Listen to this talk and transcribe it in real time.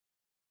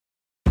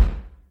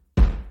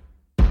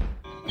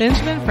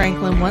Benjamin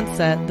Franklin once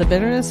said, "The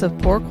bitterness of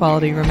poor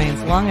quality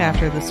remains long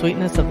after the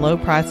sweetness of low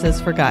price is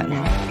forgotten."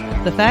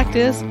 The fact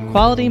is,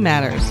 quality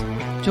matters.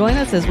 Join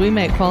us as we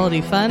make quality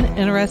fun,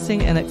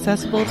 interesting, and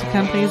accessible to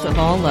companies of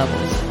all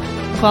levels.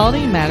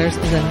 Quality Matters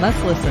is a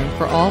must-listen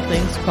for all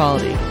things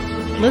quality.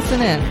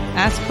 Listen in,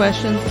 ask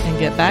questions, and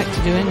get back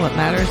to doing what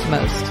matters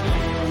most.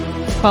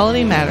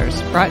 Quality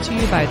Matters, brought to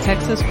you by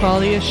Texas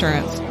Quality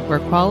Assurance, where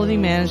quality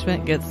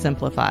management gets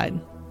simplified.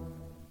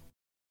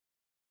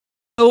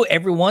 Hello,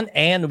 everyone,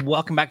 and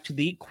welcome back to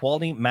the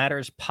Quality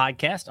Matters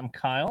podcast. I'm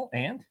Kyle,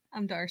 and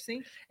I'm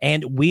Darcy.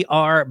 And we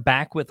are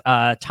back with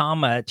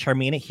Tom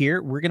Taormina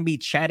here. We're going to be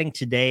chatting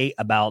today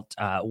about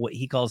what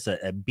he calls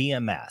a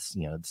BMS.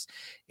 You know,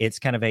 it's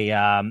kind of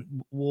a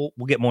we'll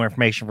get more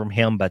information from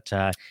him, but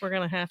we're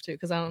going to have to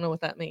because I don't know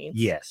what that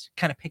means. Yes,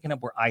 kind of picking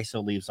up where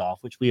ISO leaves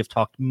off, which we have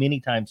talked many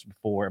times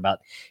before about.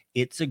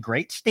 It's a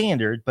great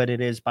standard, but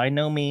it is by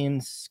no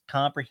means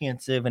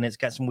comprehensive, and it's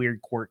got some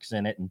weird quirks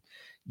in it, and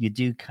you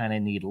do kind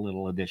of need a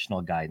little additional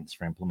guidance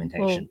for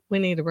implementation. Well, we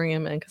need to bring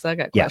him in because I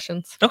got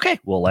questions. Okay,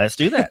 well, let's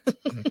do that.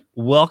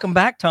 Welcome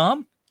back,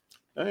 Tom.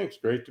 Thanks.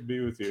 Great to be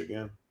with you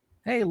again.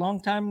 Hey,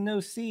 long time no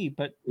see,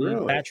 but we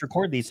batch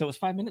record these, so it was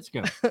 5 minutes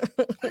ago.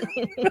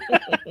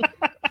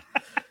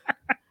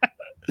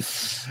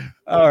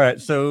 All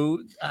right, so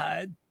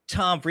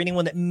Tom, for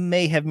anyone that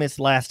may have missed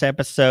last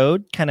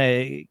episode, kind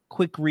of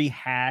quick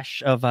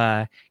rehash of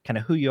kind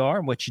of who you are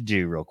and what you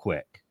do real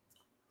quick.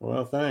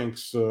 Well,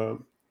 thanks.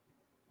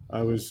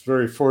 I was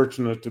very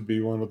fortunate to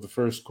be one of the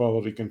first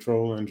quality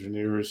control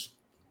engineers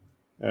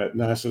at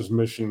NASA's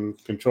Mission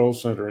Control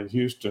Center in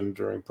Houston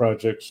during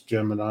projects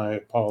Gemini,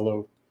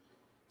 Apollo,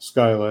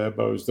 Skylab.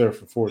 I was there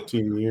for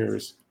 14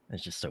 years.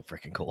 That's just so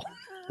freaking cool.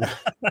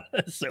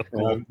 So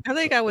cool. I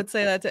think I would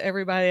say that to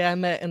everybody I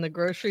met in the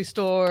grocery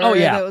store. Oh,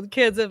 yeah. The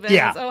kids events.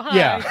 Yeah. Oh, hi.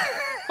 Yeah.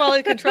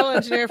 Quality control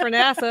engineer for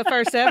NASA.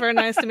 First ever.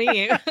 Nice to meet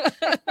you.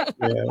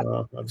 Yeah,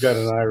 well, I've got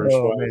an Irish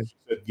wife who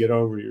said, "Get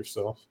over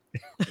yourself."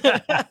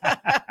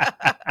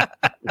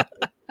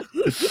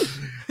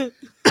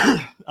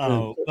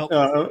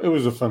 It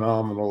was a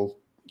phenomenal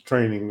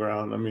training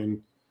ground. I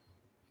mean,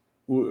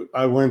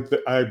 I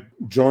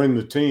joined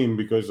the team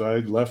because I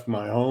left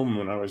my home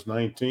when I was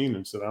 19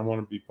 and said I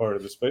want to be part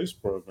of the space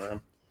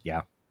program.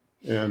 Yeah,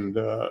 and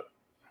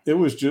it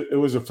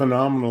was a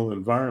phenomenal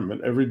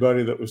environment.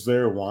 Everybody that was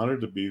there wanted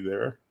to be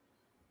there.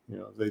 You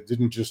know, they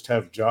didn't just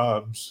have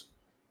jobs.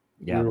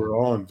 Yeah, we were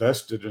all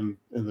invested in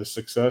the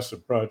success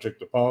of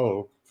Project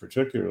Apollo,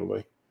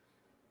 particularly.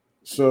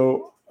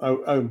 So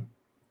I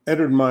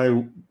entered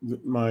my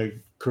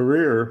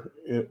career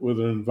with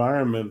an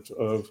environment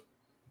of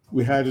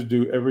we had to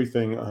do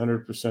everything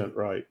 100%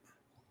 right,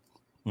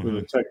 with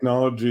a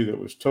technology that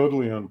was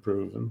totally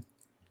unproven.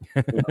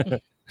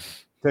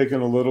 Taking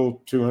a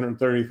little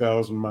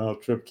 230,000 mile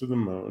trip to the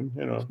moon,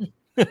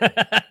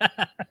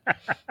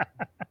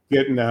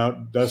 getting out,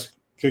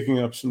 kicking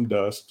up some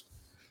dust.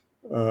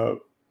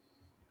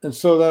 And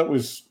so that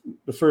was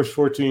the first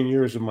 14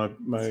 years of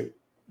my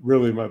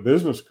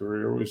business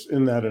career was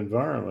in that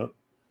environment.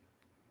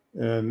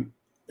 And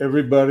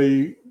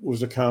everybody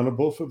was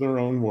accountable for their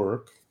own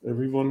work.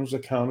 Everyone was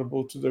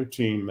accountable to their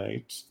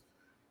teammates.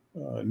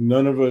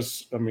 None of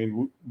us,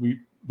 we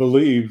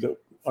believed that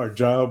our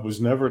job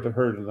was never to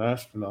hurt an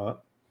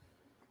astronaut.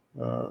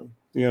 The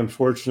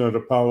unfortunate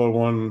Apollo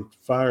 1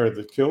 fire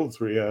that killed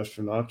 3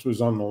 astronauts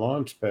was on the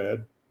launch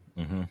pad.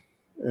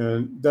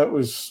 And that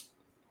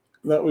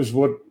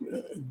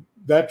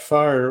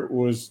fire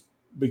was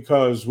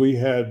because we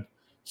had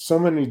so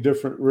many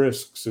different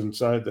risks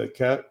inside that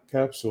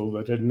capsule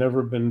that had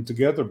never been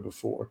together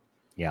before.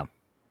 Yeah.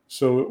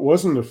 So it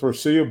wasn't a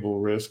foreseeable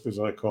risk, as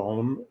I call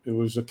them. It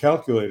was a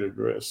calculated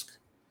risk.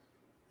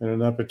 And in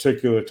that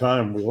particular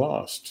time, we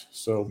lost.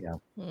 So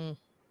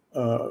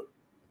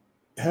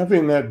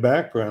having that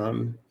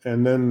background,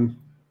 and then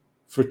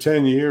for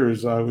 10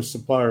 years, I was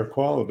supplier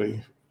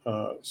quality.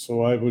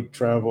 So I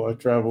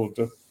traveled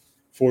to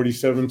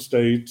 47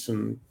 states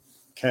and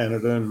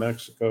Canada and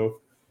Mexico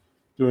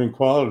doing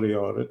quality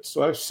audits.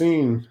 So I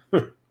see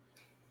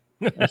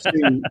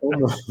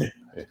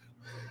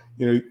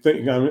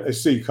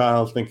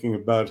Kyle thinking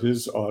about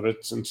his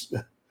audits, and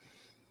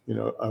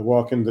I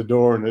walk in the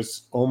door and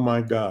it's, oh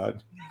my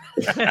God.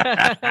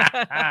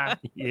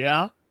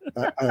 Yeah.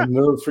 I'll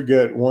never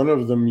forget one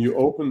of them. You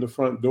opened the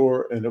front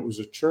door and it was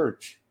a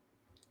church.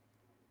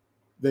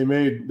 They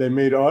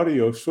made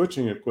audio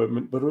switching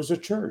equipment, but it was a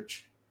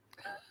church,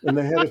 and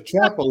they had a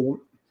chapel.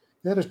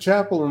 They had a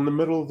chapel in the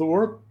middle of the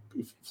work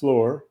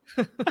floor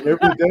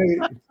every day.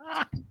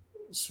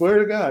 Swear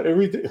to God,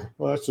 every day.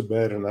 Well, that's a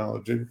bad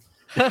analogy.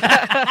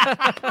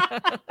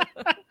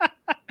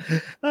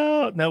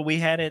 Oh no, we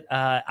had it.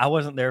 I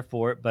wasn't there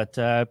for it, but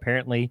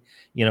apparently,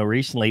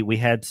 recently we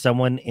had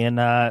someone in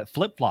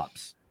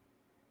flip-flops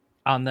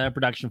on the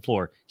production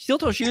floor.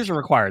 Steel-toe shoes are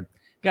required.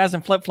 Guys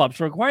in flip-flops.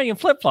 Why are you in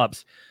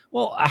flip-flops?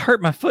 Well, I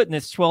hurt my foot and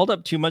it's swelled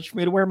up too much for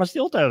me to wear my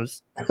steel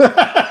toes.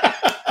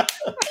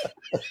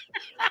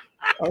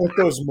 Aren't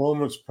those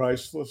moments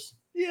priceless?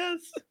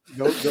 Yes.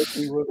 Go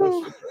be with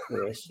us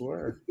forever, I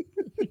swear.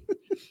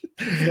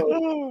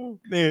 So,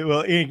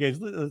 Well, in any case,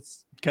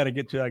 let's kind of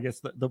get to, I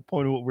guess, the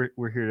point of what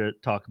we're here to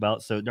talk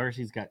about. So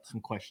Darcy's got some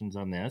questions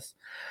on this.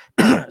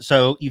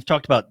 So you've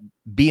talked about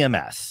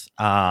BMS.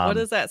 What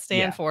does that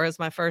stand yeah. for is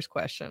my first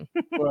question.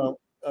 well,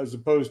 as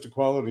opposed to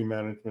quality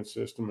management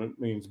system, it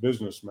means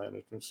business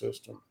management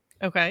system.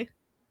 Okay.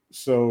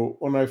 So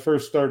when I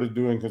first started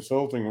doing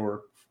consulting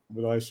work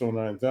with ISO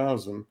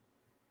 9000,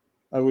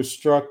 I was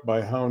struck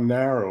by how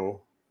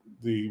narrow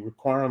the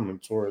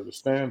requirements were of the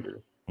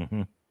standard.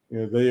 Mm-hmm. You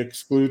know, they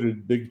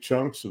excluded big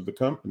chunks of the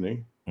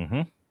company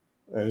Mm-hmm.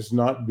 as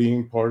not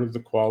being part of the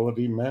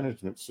quality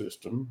management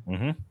system.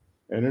 Mm-hmm.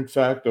 And in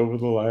fact, over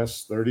the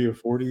last 30 or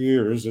 40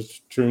 years,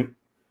 it's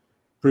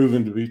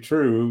proven to be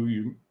true.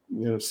 You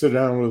know, sit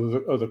down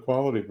with other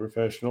quality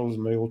professionals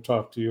and they will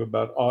talk to you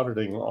about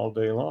auditing all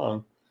day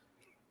long.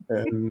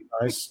 And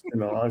I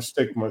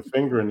stick my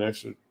finger in there and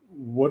said,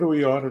 what are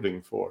we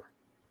auditing for?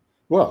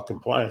 Well,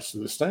 compliance to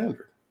the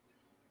standard.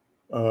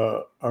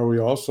 Are we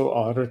also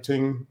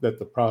auditing that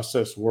the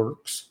process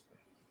works?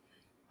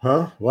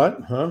 Huh?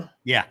 What? Huh?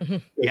 Yeah.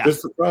 Yeah.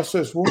 Does the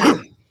process work?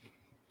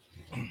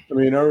 I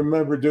mean, I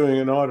remember doing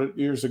an audit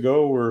years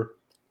ago where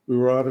we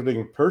were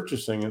auditing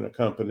purchasing in a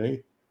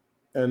company,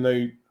 and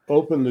they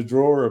opened the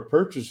drawer of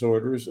purchase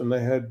orders and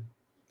they had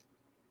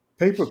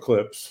paper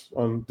clips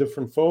on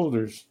different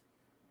folders.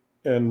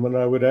 And when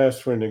I would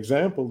ask for an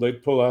example,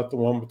 they'd pull out the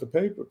one with the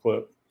paper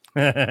clip,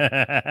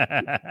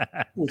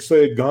 which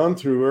they had gone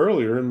through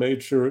earlier and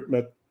made sure it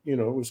met, it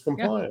was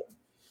compliant. Yeah.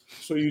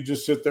 So you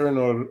just sit there and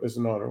order as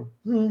an auto.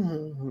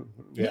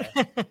 Yeah.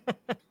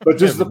 But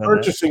does the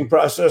purchasing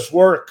process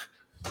work?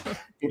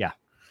 Yeah.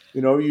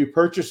 You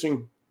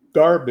purchasing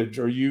garbage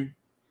or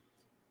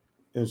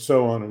and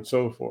so on and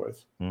so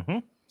forth. Mm-hmm.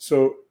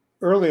 So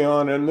early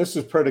on, and this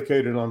is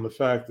predicated on the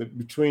fact that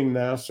between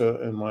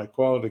NASA and my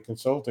quality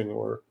consulting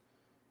work,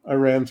 I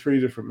ran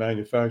 3 different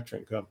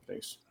manufacturing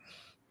companies.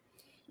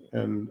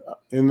 And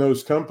in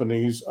those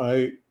companies,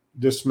 I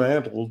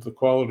dismantled the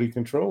quality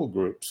control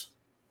groups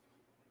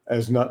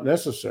as not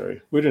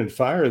necessary. We didn't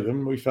fire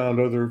them. We found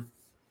other,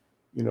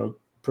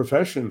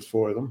 professions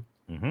for them.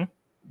 Mm-hmm.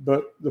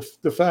 But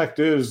the fact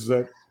is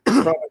that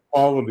product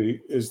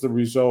quality is the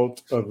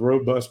result of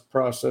robust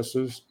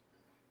processes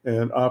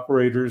and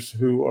operators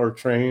who are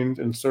trained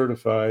and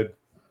certified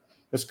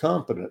as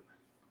competent.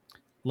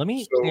 Let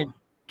me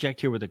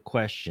interject here with a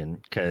question,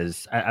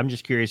 because I'm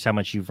just curious how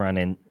much you've run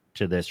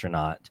into this or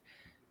not.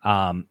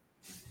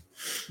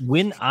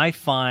 When I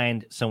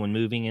find someone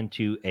moving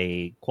into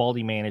a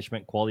quality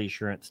management, quality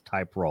assurance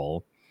type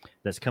role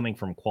that's coming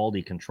from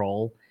quality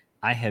control,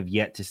 I have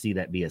yet to see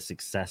that be a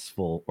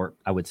successful, or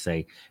I would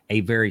say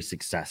a very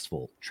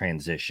successful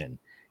transition,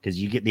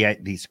 because you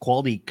get these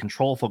quality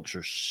control folks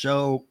are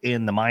so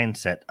in the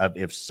mindset of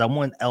if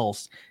someone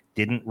else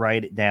didn't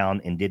write it down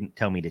and didn't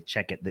tell me to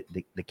check it,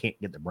 they can't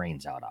get the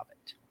brains out of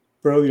it.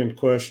 Brilliant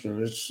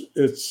question.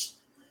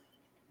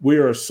 We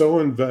are so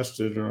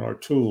invested in our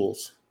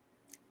tools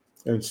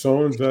and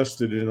so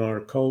invested in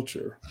our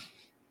culture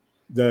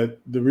that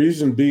the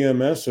reason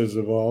BMS has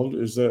evolved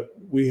is that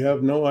we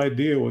have no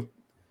idea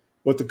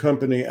what the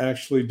company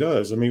actually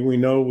does. I mean, we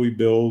know we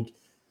build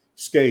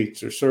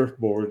skates or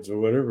surfboards or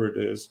whatever it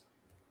is,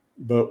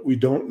 but we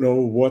don't know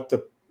what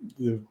the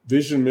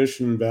vision,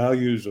 mission,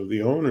 values of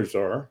the owners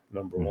are,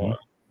 number one.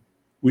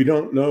 We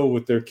don't know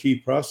what their key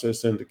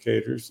process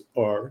indicators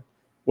are,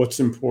 what's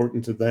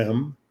important to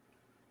them.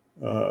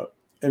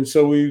 And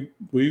so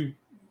we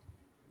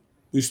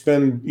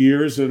spend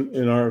years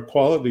in our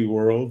quality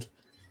world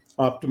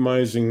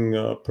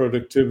optimizing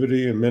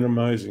productivity and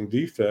minimizing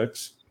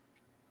defects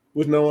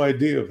with no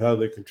idea of how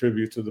they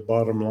contribute to the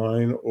bottom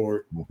line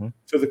or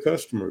to the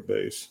customer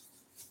base.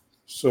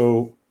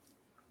 So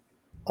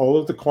all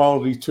of the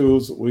quality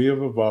tools that we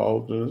have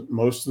evolved,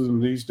 most of them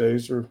these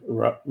days are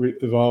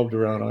evolved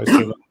around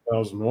ISO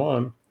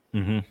 9001,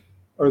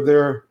 are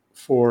there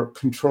for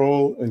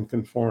control and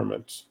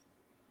conformance.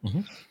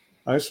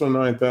 ISO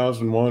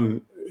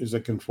 9001 is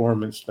a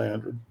conformance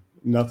standard,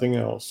 nothing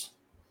else.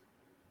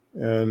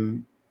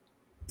 And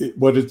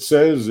what it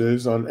says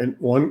is on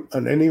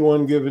any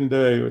one given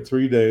day or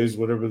 3 days,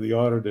 whatever the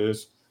audit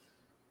is,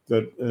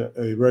 that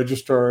a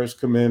registrar has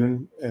come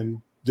in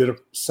and did a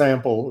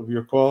sample of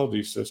your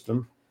quality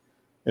system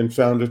and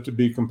found it to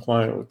be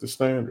compliant with the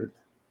standard.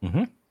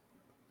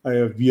 I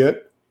have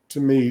yet to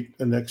meet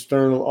an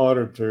external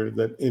auditor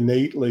that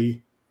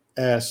innately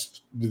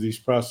asked, do these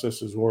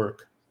processes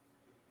work?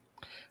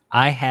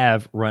 I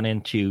have run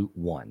into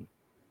one.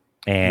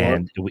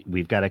 And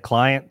we've got a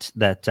client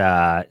that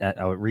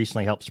I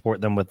recently helped support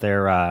them with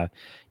their,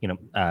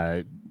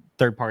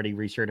 third-party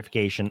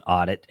recertification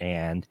audit.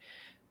 And,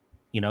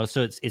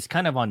 so it's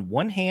kind of on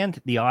one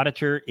hand, the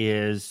auditor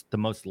is the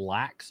most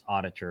lax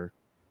auditor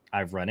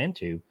I've run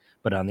into.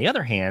 But on the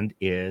other hand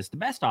is the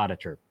best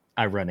auditor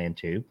I've run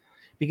into,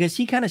 because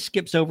he kind of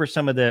skips over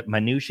some of the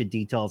minutia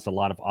details a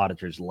lot of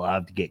auditors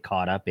love to get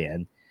caught up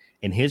in.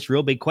 And his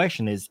real big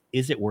question is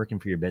it working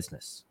for your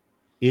business?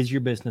 Is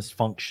your business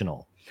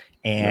functional?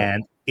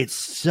 And it's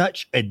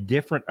such a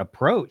different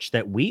approach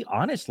that we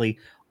honestly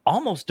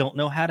almost don't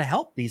know how to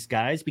help these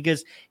guys,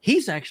 because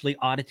he's actually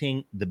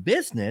auditing the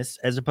business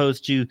as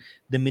opposed to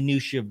the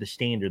minutia of the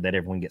standard that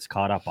everyone gets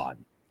caught up on.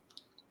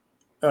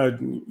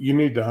 You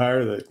need to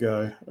hire that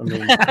guy. I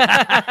mean,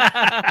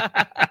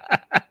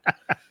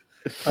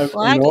 well,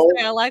 I have to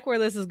say, I like where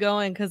this is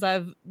going, because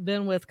I've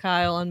been with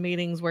Kyle on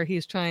meetings where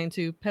he's trying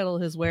to peddle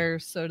his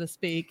wares, so to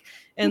speak,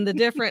 and the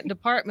different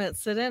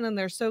departments sit in and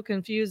they're so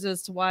confused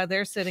as to why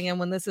they're sitting in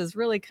when this is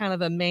really kind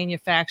of a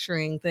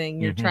manufacturing thing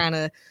you're trying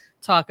to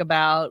talk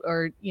about,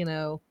 or,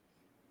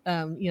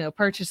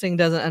 purchasing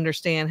doesn't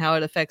understand how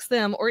it affects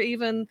them, or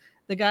even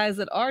the guys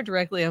that are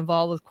directly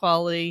involved with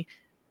quality,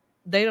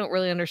 they don't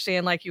really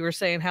understand, like you were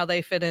saying, how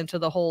they fit into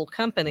the whole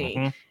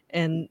company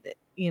and,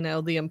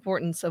 the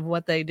importance of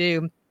what they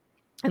do.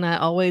 And I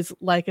always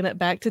liken it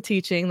back to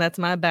teaching. That's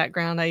my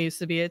background. I used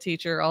to be a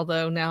teacher,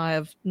 although now I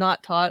have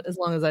not taught as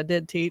long as I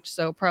did teach,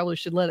 so probably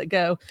should let it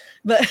go.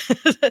 But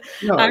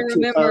no, I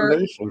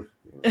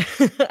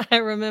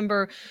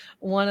remember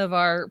one of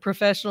our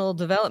professional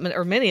development,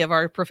 or many of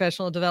our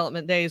professional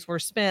development days were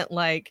spent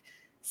like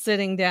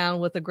sitting down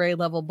with the grade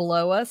level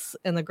below us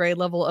and the grade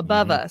level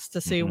above us to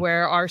see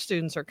where our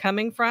students are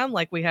coming from.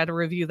 Like, we had to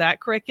review that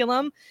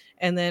curriculum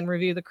and then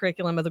review the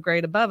curriculum of the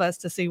grade above us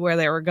to see where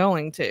they were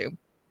going to.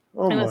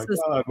 Oh my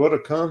God, what a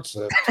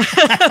concept.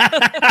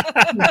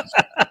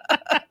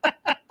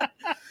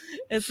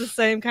 It's the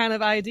same kind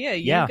of idea.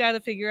 You've got to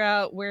figure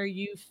out where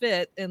you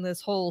fit in this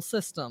whole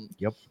system.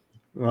 Yep.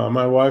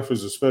 My wife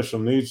was a special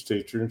needs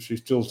teacher, and she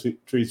still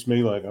treats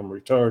me like I'm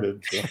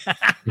retarded. So.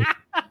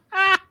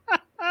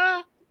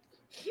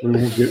 We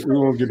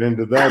won't get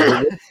into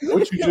that.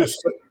 What you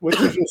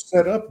just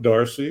set up,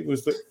 Darcy,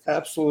 was the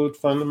absolute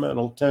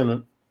fundamental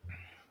tenet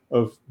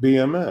of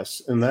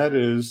BMS, and that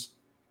is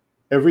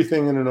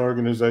everything in an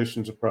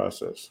organization is a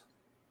process.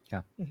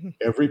 Yeah.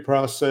 Every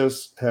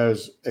process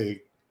has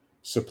a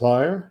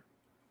supplier,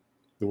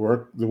 the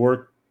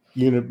work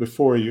unit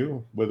before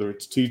you, whether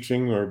it's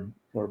teaching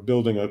or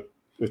building a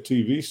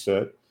TV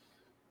set.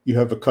 You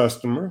have a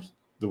customer,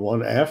 the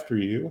one after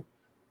you.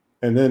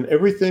 And then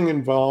everything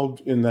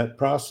involved in that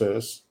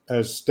process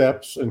has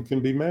steps and can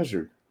be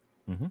measured,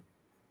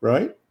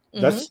 right?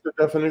 That's the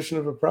definition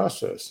of a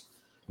process.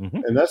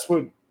 And that's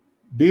what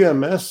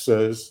BMS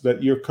says,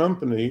 that your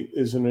company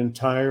is an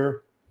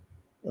entire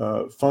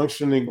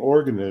functioning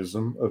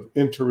organism of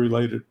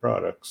interrelated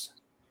products.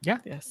 Yeah.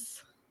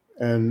 Yes.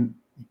 And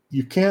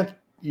you can't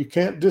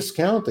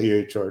discount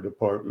the HR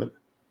department.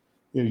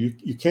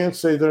 You can't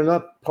say they're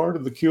not part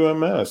of the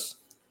QMS.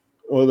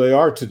 Well, they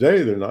are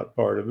today. They're not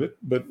part of it,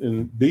 but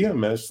in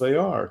BMS they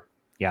are.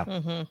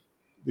 Yeah.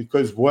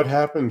 Because what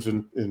happens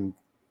in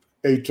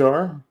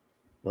HR?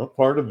 Well,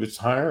 part of it's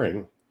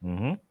hiring.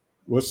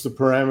 What's the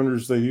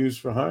parameters they use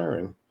for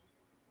hiring?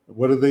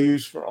 What do they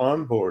use for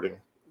onboarding?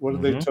 What do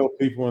they tell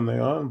people when they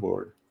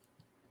onboard?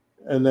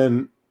 And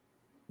then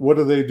what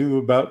do they do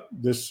about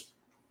this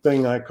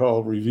thing I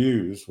call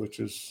reviews, which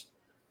is,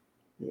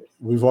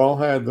 we've all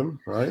had them,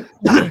 right?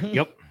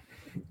 Yep.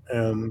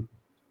 And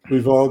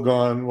we've all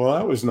gone, well,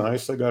 that was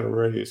nice. I got a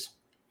raise.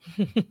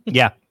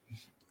 Yeah.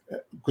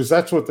 Because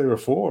that's what they were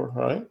for,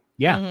 right?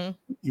 Yeah.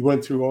 You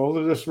went through all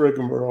of this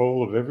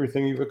rigmarole of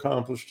everything you've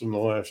accomplished in the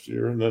last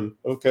year, and then,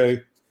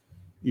 okay,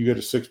 you get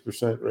a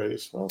 6%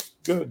 raise. Well,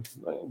 good.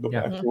 I can go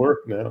back to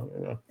work now.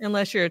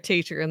 Unless you're a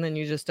teacher, and then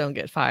you just don't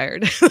get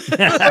fired.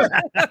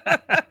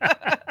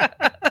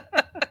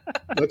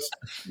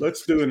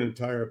 Let's do an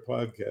entire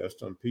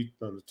podcast on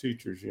the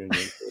teachers union,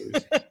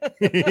 please.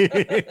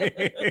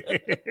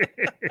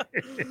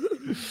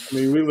 I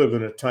mean, we live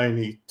in a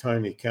tiny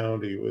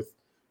county with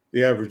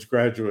the average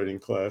graduating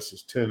class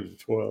is 10 to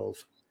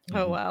 12.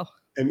 Oh, wow.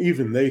 And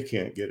even they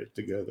can't get it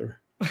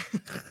together.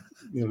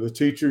 The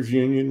teachers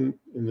union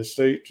in the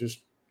state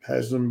just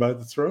has them by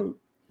the throat.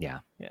 Yeah.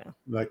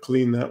 And I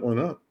clean that one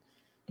up.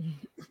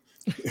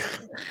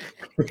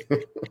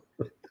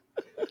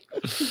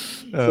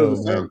 So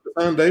the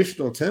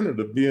foundational tenet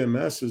of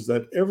BMS is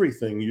that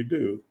everything you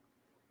do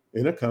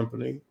in a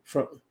company,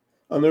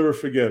 I'll never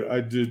forget,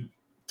 I did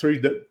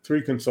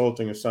three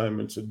consulting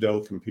assignments at Dell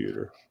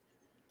Computer.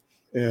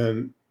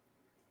 And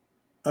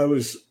I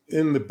was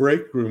in the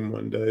break room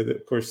one day. That,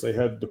 of course, they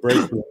had the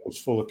break room was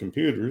full of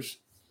computers.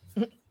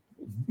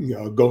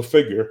 Go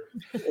figure.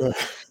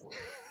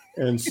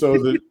 And so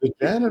the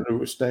janitor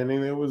was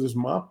standing there with his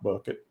mop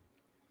bucket,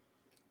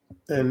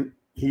 and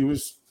he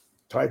was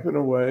typing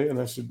away. And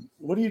I said,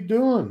 "What are you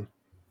doing?"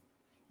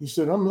 He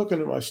said, "I'm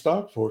looking at my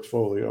stock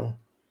portfolio."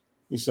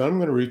 He said, "I'm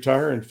going to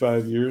retire in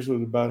 5 years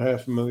with about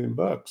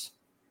 $500,000.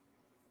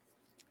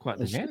 Quite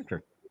the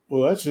janitor.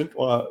 Well, that's it.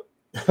 Well,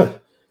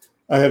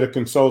 I had a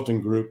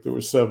consulting group. There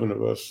were 7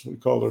 of us. We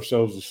called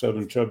ourselves the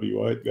 7 chubby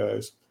white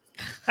guys.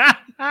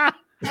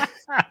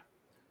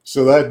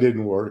 So that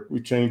didn't work.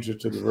 We changed it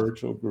to the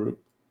virtual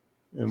group.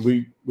 And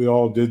we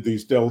all did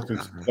these Dell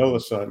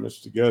assignments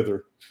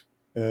together.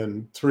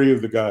 And 3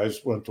 of the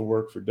guys went to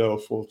work for Dell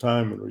full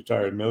time and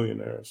retired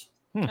millionaires.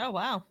 Oh,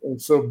 wow.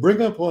 And so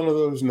bring up one of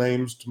those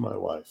names to my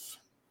wife.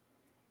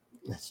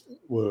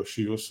 Well,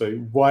 she will say,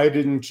 "Why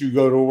didn't you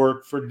go to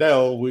work for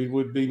Dell? We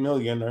would be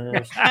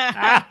millionaires."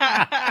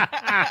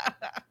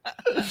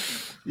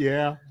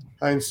 Yeah.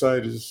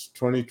 Hindsight is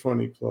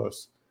 2020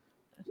 plus.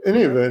 In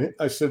any event,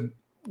 I said,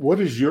 what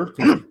is your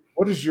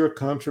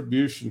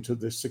contribution to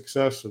the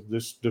success of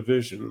this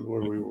division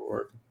where we were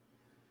working?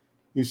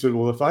 He said,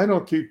 well, if I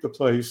don't keep the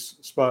place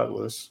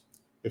spotless,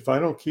 if I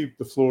don't keep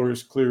the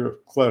floors clear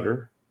of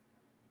clutter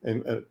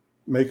and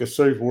make a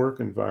safe work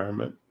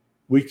environment,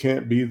 we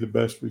can't be the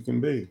best we can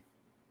be.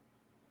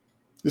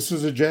 This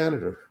is a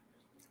janitor,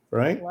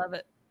 right? Love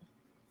it.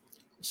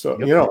 So,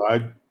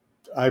 Yep.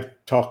 I've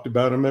talked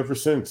about him ever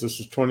since. This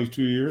was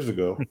 22 years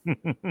ago.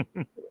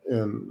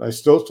 And I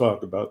still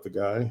talk about the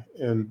guy.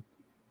 And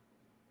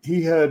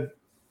he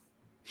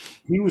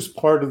was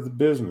part of the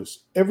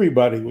business.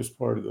 Everybody was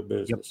part of the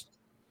business.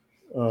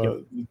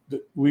 Yep.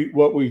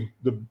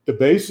 The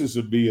basis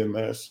of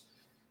BMS,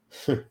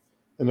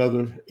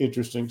 another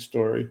interesting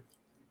story.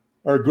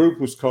 Our group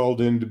was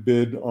called in to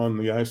bid on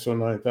the ISO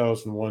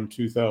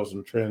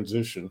 9001-2000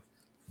 transition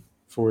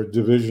for a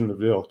division of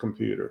Dell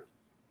Computer.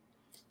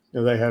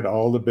 They had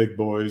all the big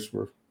boys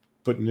were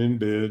putting in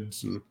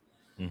bids, and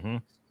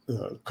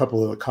a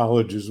couple of the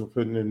colleges were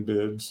putting in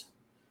bids.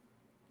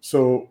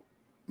 So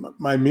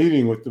my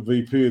meeting with the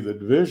VP of the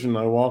division,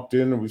 I walked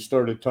in and we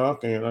started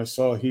talking, and I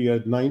saw he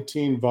had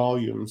 19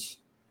 volumes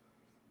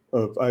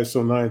of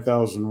ISO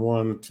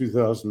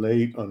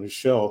 9001-2008 on his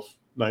shelf,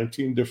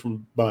 19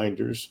 different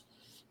binders.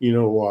 You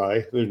know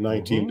why? There's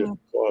 19 different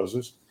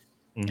clauses.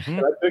 And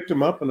I picked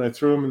them up and I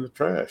threw them in the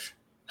trash.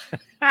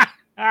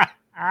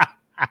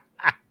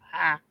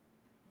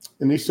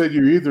 And he said,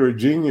 "You're either a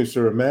genius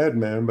or a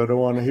madman, but I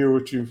want to hear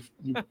what you've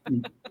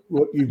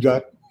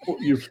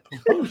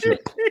proposed."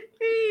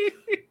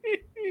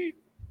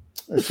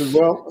 I said,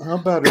 "Well, how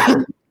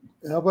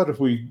about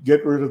if we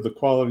get rid of the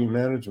quality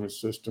management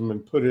system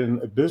and put in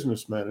a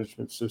business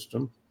management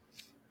system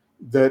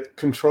that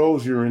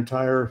controls your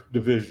entire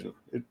division?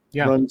 It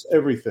runs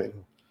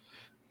everything."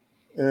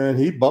 And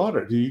he bought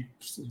it. He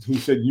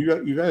said,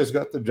 "You guys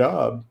got the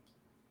job."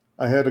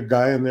 I had a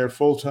guy in there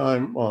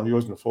full-time. Well, he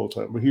wasn't a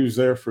full-time, but he was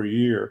there for a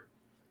year.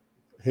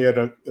 He had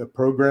a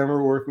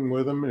programmer working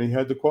with him, and he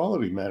had the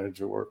quality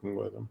manager working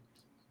with him.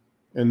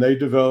 And they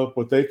developed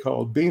what they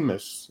called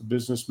BMS,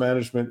 Business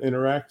Management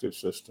Interactive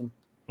System.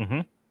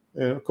 And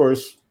of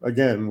course,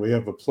 again, we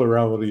have a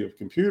plurality of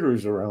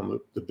computers around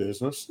the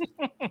business.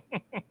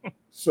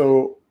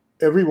 So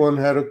everyone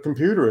had a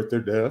computer at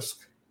their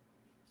desk,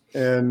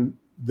 and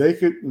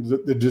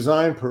the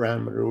design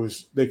parameter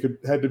was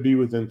had to be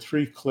within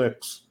 3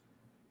 clicks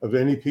of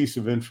any piece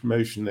of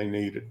information they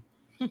needed.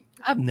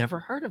 I've never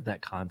heard of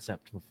that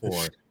concept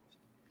before.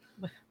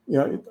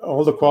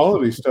 All the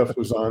quality stuff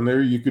was on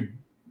there.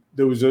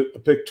 There was a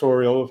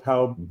pictorial of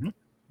how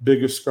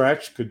big a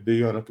scratch could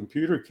be on a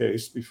computer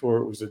case before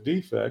it was a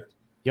defect.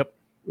 Yep.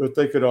 But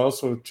they could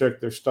also check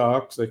their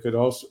stocks. They could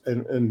also,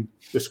 and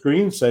the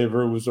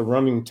screensaver was a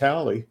running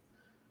tally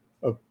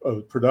of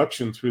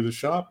production through the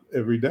shop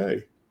every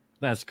day.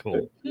 That's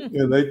cool.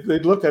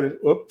 They'd look at it.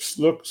 Oops,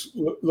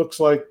 looks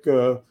like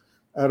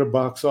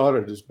out-of-box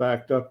audit is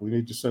backed up. We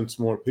need to send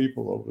some more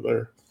people over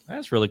there.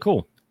 That's really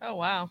cool. Oh,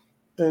 wow.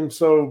 And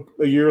so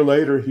a year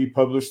later, he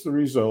published the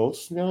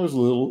results. There's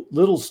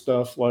little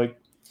stuff like,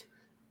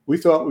 we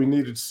thought we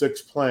needed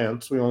 6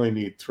 plants. We only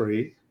need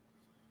 3.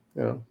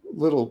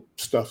 Little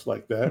stuff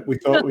like that. We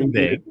thought we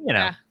needed,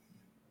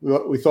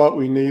 we thought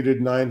we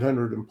needed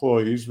 900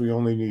 employees. We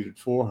only needed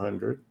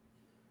 400.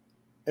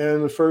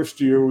 And the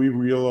first year, we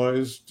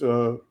realized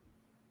an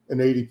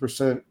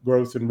 80%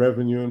 growth in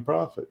revenue and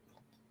profit.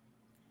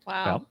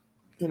 Wow.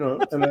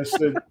 And I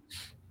said,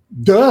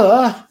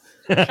 duh.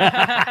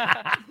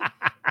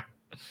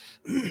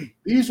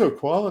 These are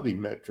quality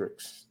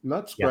metrics,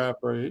 not scrap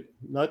rate,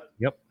 not,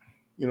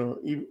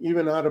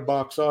 even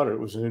out-of-box audit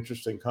was an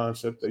interesting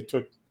concept. They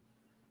took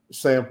a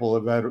sample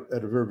of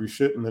every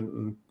shipment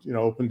and,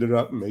 opened it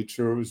up and made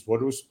sure it was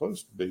what it was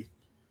supposed to be.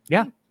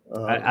 Yeah.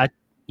 I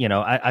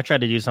try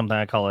to do something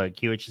I call a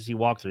QHC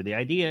walkthrough. The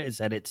idea is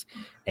that it's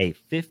a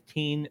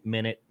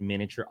 15-minute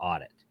miniature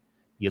audit.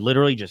 You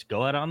literally just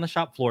go out on the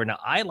shop floor. Now,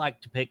 I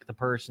like to pick the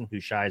person who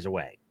shies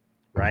away,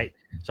 right?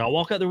 So I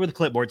walk out there with a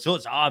clipboard, so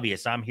it's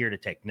obvious I'm here to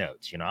take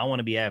notes. I want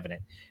to be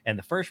evident. And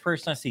the first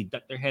person I see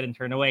duck their head and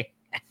turn away.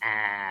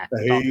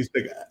 He's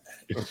the guy.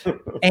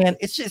 And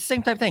it's just the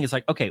same type of thing. It's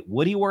like, okay,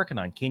 what are you working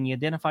on? Can you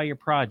identify your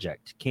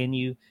project? Can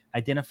you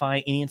identify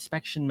any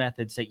inspection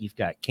methods that you've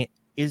got?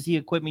 Is the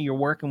equipment you're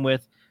working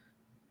with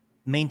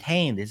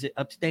maintained? Is it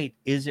up to date?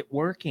 Is it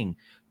working?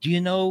 Do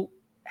you know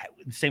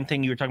the same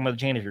thing you were talking about the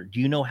janitor? Do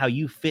you know how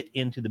you fit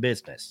into the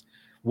business?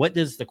 What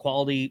does the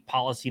quality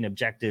policy and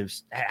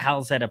objectives, how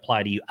does that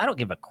apply to you? I don't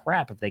give a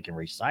crap if they can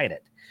recite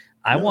it.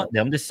 I want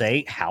them to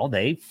say how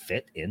they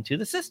fit into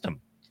the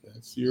system.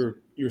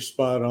 You're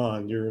spot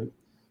on. You're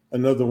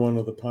another one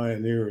of the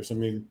pioneers. I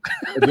mean,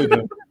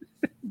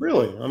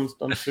 really, I'm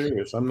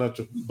serious. I'm not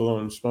just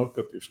blowing smoke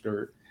up your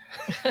skirt.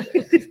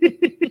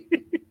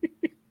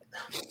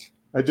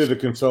 I did a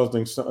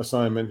consulting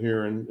assignment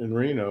here in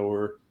Reno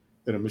where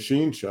at a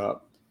machine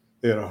shop.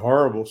 They had a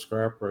horrible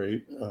scrap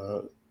rate.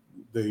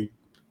 They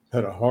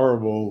had a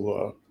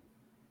horrible,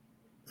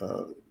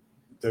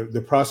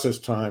 the process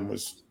time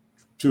was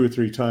 2 or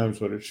 3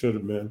 times what it should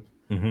have been.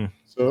 Mm-hmm.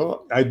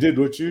 So I did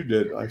what you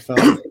did. I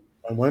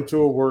went to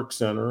a work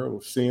center, a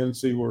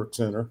CNC work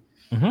center,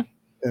 mm-hmm.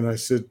 and I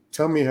said,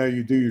 "Tell me how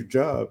you do your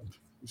job."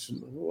 He said,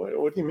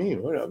 "What do you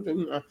mean?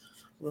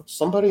 Well,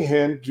 somebody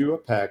handed you a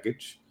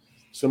package.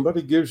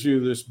 Somebody gives you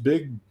this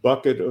big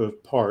bucket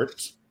of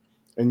parts,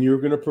 and you're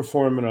going to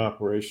perform an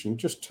operation.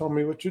 Just tell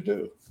me what you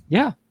do."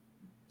 Yeah.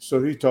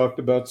 So he talked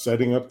about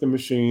setting up the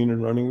machine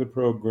and running the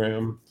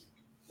program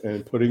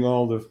and putting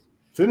all the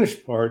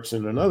finished parts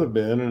in another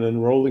bin and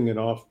then rolling it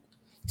off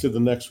to the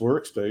next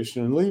workstation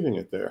and leaving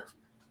it there.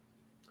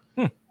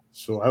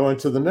 So I went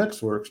to the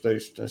next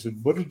workstation. I said,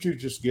 "What did you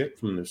just get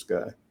from this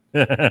guy?"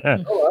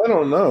 "Oh, I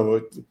don't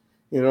know.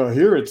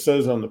 Here it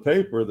says on the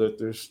paper that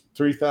there's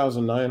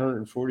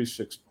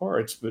 3,946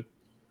 parts, but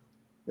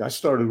I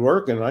started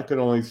working. I could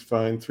only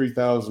find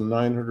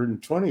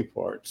 3,920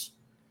 parts.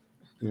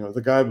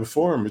 The guy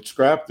before him had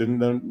scrapped it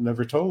and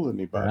never told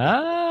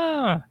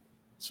anybody."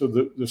 So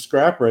the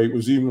scrap rate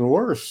was even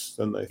worse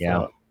than they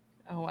thought.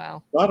 Oh,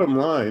 wow. Bottom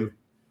line,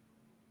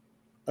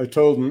 I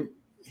told him,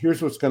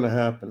 "Here's what's going to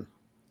happen.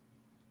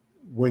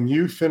 When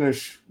you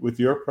finish with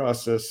your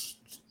process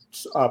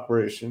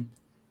operation,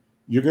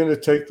 you're going to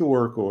take the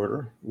work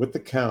order with the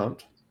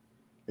count,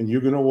 and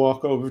you're going to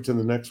walk over to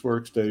the next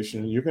workstation,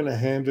 and you're going to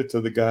hand it to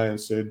the guy and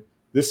say,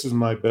 'This is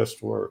my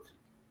best work.'"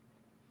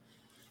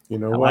 You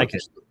know I what? like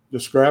it. The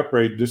scrap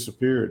rate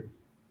disappeared.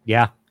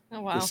 Yeah.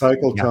 Oh, wow. The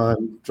cycle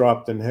time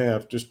dropped in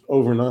half just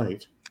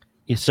overnight.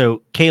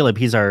 So Caleb,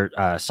 he's our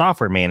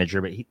software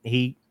manager, but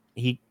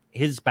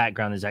his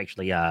background is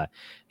actually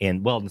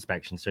in weld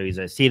inspection. So he's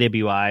a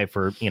CWI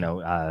for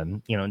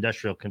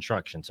industrial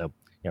construction. So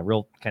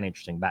real kind of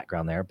interesting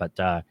background there.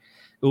 But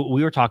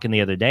we were talking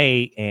the other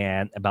day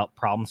and about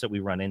problems that we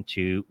run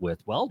into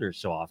with welders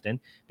so often,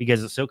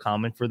 because it's so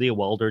common for the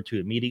welder to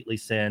immediately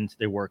send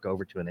their work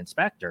over to an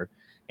inspector.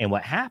 And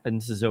what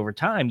happens is over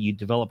time, you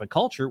develop a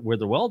culture where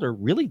the welder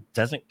really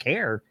doesn't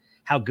care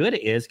how good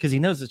it is, because he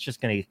knows it's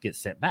just going to get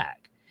sent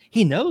back.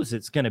 He knows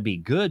it's going to be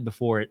good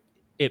before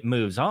it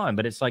moves on.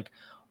 But it's like,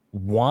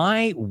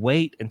 why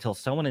wait until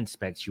someone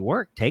inspects your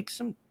work? Take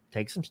some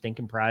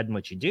stinking pride in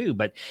what you do.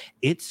 But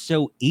it's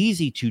so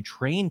easy to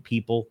train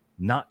people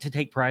not to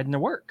take pride in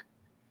their work.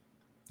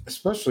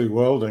 Especially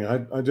welding.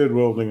 I did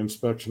welding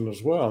inspection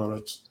as well.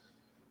 And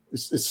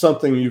it's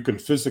something you can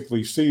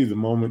physically see the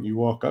moment you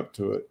walk up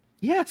to it.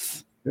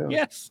 Yes. Yeah.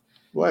 Yes.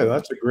 Boy,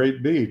 that's a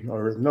great bead.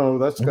 Or no,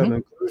 that's got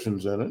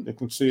inclusions in it. You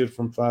can see it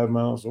from 5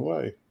 miles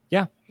away.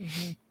 Yeah.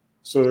 Mm-hmm.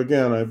 So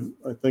again,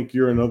 I think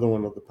you're another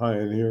one of the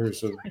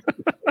pioneers of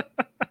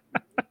the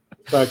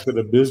fact that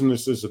a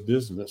business is a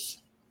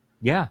business.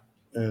 Yeah.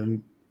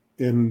 And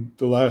in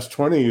the last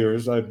 20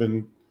 years, I've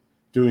been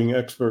doing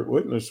expert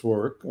witness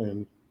work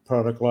and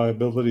product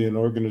liability and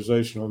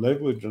organizational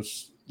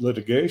negligence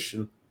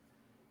litigation.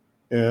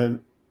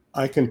 And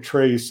I can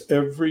trace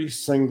every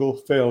single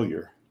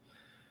failure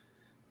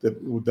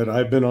that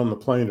I've been on the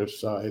plaintiff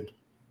side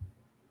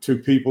to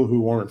people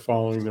who weren't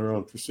following their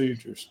own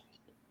procedures.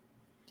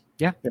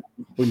 Yeah. And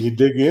when you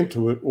dig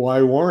into it,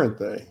 why weren't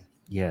they?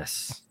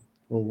 Yes.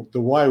 Well,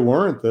 the why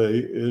weren't they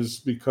is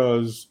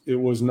because it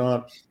was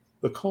not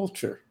the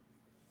culture.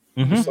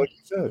 Mm-hmm. Just like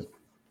you said.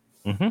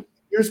 Mm-hmm.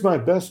 Here's my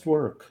best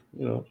work.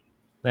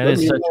 That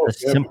is such a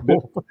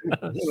simple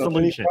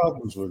solution. Any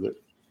problems with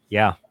it?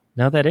 Yeah.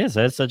 No,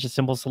 that's such a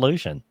simple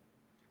solution.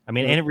 I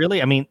mean, and it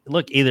really,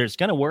 look, either it's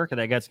going to work or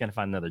that guy's going to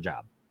find another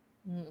job.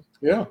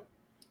 Yeah.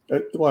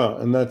 Well,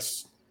 and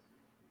that's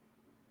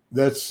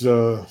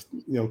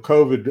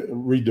COVID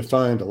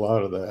redefined a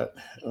lot of that,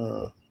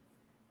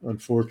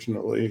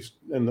 unfortunately.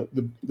 And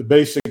the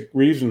basic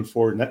reason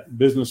for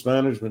business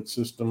management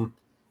system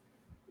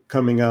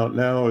coming out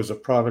now as a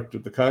product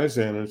of the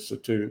Kaizen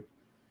Institute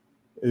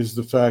is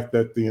the fact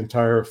that the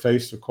entire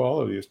face of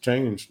quality has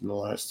changed in the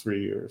last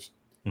 3 years.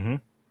 Mm-hmm.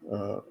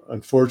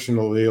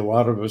 Unfortunately, a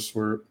lot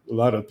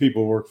of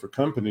people work for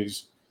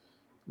companies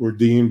were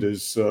deemed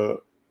as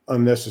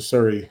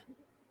unnecessary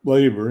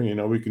labor.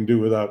 We can do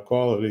without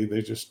quality.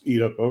 They just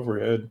eat up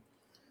overhead.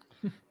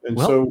 And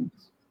so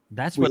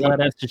that's what led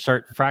us to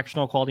start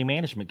fractional quality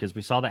management, because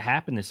we saw that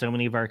happen to so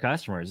many of our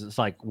customers. It's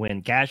like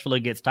when cash flow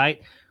gets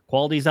tight,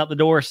 quality's out the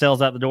door,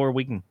 sales out the door,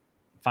 we can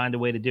find a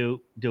way to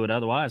do it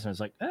otherwise. And it's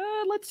like,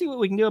 let's see what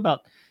we can do about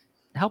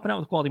helping out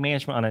with quality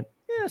management on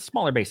a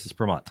smaller basis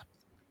per month.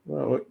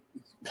 Well,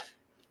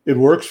 it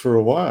works for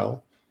a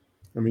while.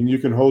 You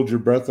can hold your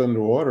breath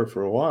underwater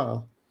for a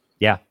while.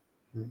 Yeah.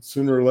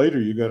 Sooner or later,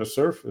 you got to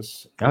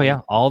surface. Oh, yeah.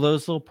 All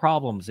those little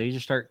problems, they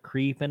just start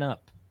creeping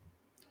up.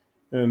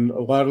 And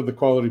a lot of the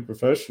quality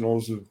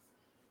professionals have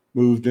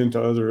moved into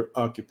other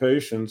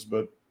occupations.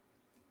 But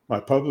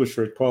my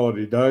publisher at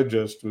Quality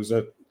Digest was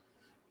at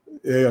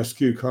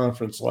ASQ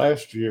conference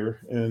last year,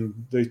 and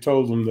they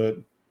told them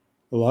that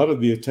a lot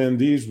of the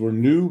attendees were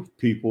new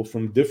people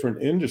from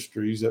different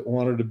industries that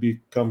wanted to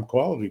become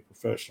quality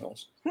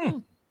professionals.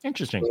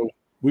 Interesting. So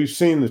we've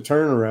seen the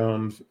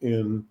turnaround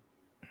in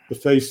the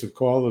face of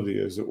quality,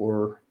 as it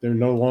were. They're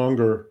no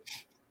longer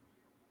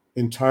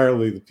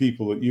entirely the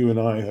people that you and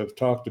I have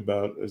talked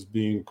about as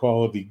being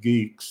quality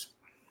geeks.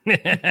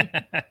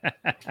 I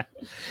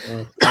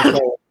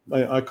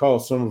call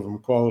some of them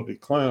quality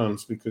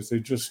clowns because they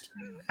just,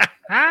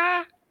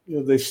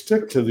 they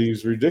stick to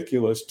these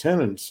ridiculous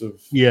tenets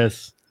of,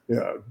 yes.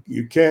 yeah,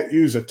 you can't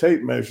use a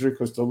tape measure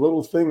because the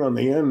little thing on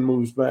the end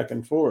moves back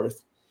and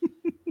forth.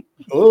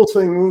 The little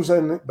thing moves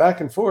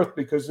back and forth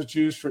because it's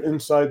used for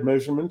inside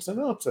measurements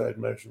and outside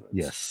measurements.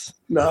 Yes.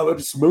 Now that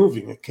it's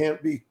moving, it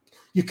can't be.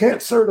 You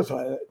can't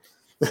certify it.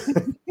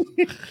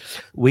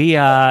 We've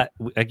got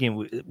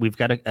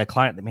a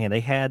client that, man,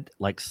 they had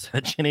like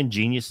such an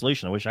ingenious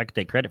solution. I wish I could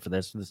take credit for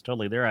this. It's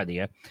totally their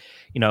idea.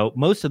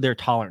 Most of their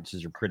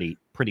tolerances are pretty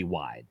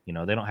wide. They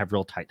don't have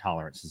real tight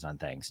tolerances on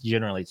things.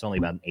 Generally, it's only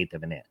about 1/8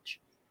 of an inch.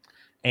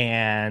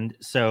 And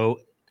so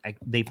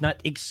they've not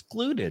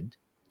excluded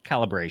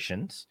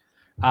calibrations,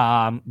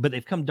 but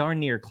they've come darn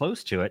near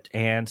close to it.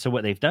 And so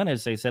what they've done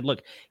is they said,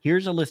 look,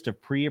 here's a list of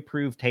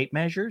pre-approved tape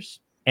measures,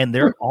 and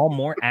they're all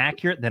more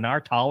accurate than our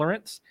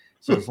tolerance.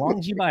 So as long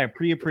as you buy a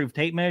pre-approved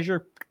tape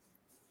measure,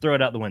 throw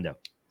it out the window.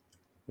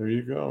 There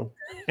you go.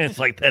 It's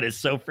like, that is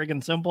so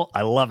freaking simple.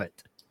 I love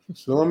it.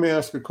 So let me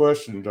ask a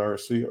question,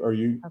 Darcy.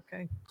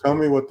 Okay. Tell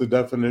me what the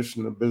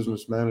definition of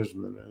business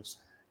management is.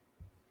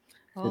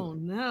 Oh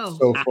no.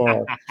 So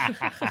far.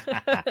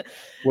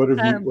 What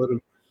have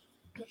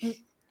you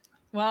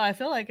Well, I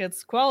feel like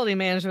it's quality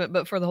management,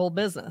 but for the whole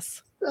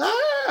business.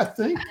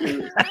 Thank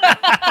you.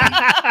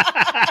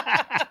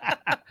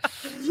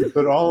 You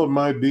put all of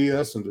my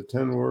BS into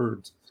 10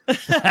 words.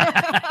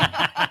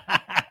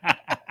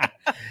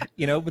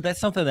 But that's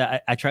something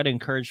that I try to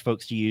encourage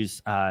folks to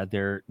use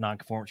their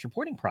non-conformance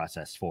reporting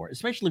process for,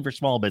 especially for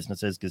small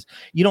businesses, because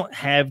you don't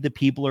have the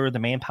people or the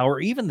manpower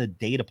or even the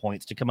data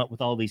points to come up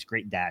with all these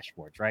great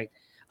dashboards, right?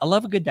 I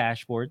love a good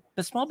dashboard,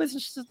 but small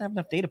business doesn't have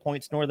enough data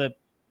points nor the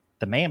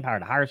manpower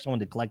to hire someone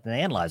to collect and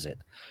analyze it.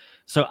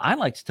 So I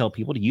like to tell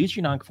people to use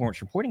your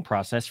non-conformance reporting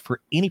process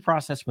for any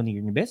process when you're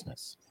in your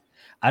business.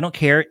 I don't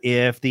care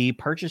if the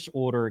purchase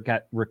order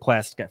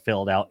request got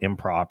filled out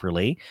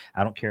improperly.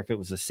 I don't care if it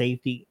was a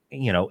safety,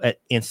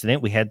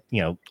 incident. We had,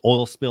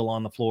 oil spill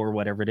on the floor or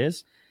whatever it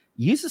is.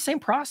 Use the same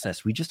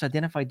process. We just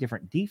identify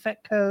different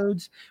defect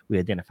codes. We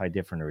identify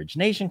different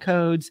origination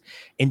codes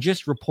and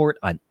just report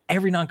on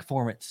every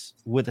nonconformance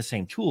with the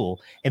same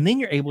tool. And then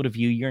you're able to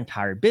view your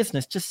entire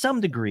business to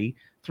some degree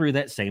through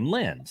that same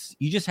lens.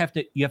 You have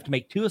to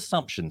make two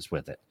assumptions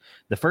with it.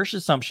 The first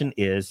assumption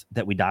is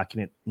that we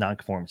document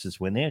nonconformances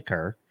when they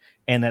occur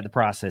and that the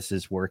process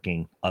is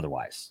working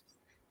otherwise.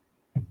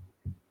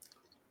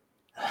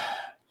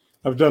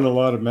 I've done a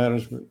lot of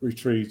management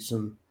retreats,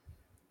 and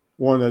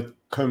one that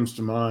comes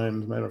to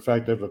mind, matter of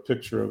fact, I have a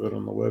picture of it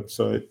on the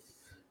website.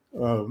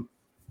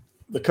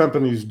 The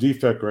company's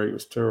defect rate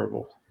was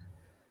terrible.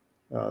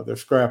 Their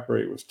scrap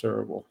rate was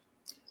terrible.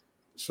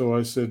 So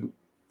I said,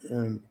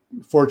 and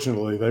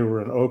fortunately they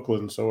were in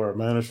Oakland, so our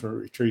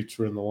management retreats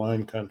were in the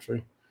wine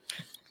country.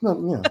 At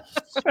the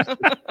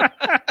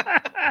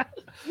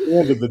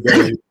end of the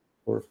day,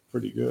 were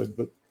pretty good.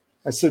 But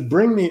I said,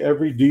 bring me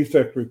every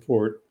defect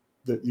report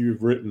that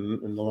you've written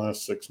in the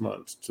last 6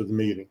 months to the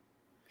meeting.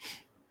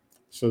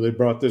 So they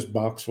brought this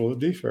box full of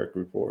defect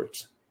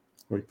reports.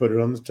 We put it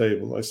on the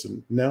table. I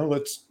said, now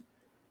let's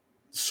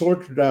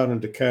sort it out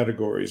into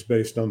categories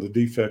based on the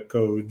defect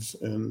codes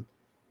and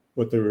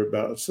what they were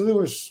about.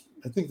 So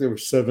I think there were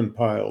 7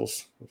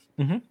 piles.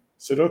 Mm-hmm.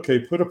 Said, okay,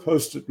 put a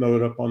Post-it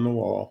note up on the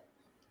wall,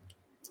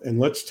 and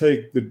let's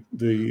take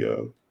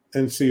the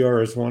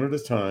NCRs one at a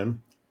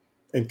time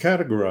and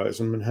categorize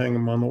them and hang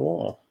them on the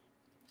wall.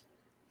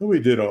 And we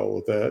did all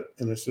of that.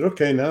 And I said,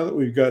 okay, now that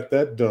we've got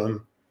that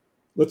done,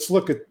 let's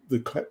look at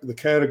the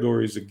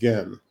categories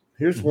again.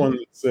 Here's mm-hmm. one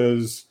that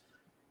says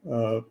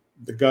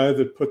the guy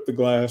that put the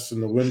glass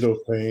in the window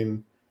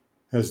pane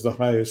has the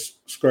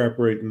highest scrap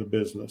rate in the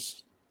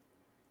business.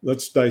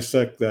 Let's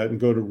dissect that and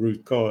go to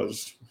root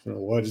cause.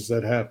 Why does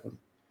that happen?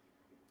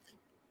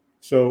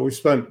 So we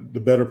spent the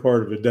better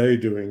part of a day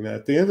doing that.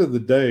 At the end of the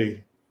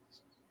day,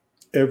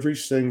 every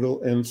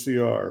single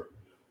NCR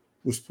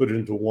was put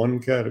into one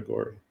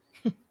category.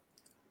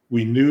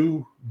 We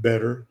knew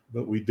better,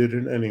 but we did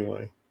it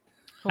anyway.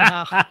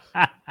 Wow.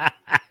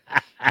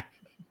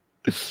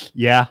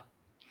 Yeah.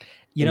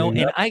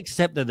 And I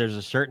accept that there's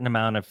a certain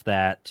amount of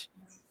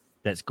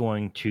that's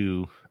going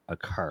to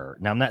occur.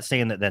 Now, I'm not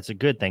saying that that's a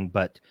good thing,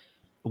 but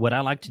what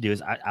I like to do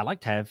is I like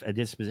to have a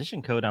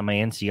disposition code on my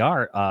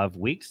NCR of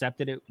we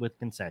accepted it with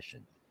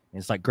concession. And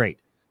it's like, great.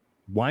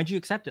 Why'd you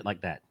accept it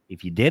like that?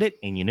 If you did it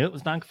and you knew it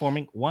was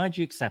non-conforming, why'd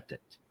you accept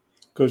it?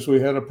 Because we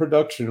had a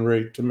production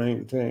rate to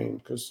maintain.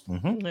 Because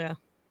mm-hmm. Yeah.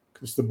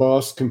 The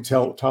boss can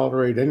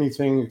tolerate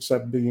anything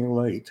except being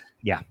late.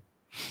 Yeah.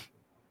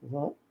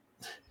 Well,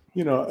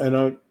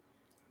 and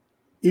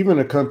even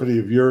a company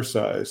of your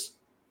size,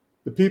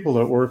 the people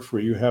that work for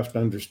you have to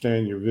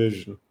understand your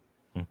vision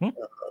mm-hmm.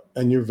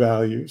 And your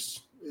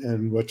values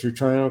and what you're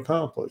trying to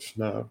accomplish.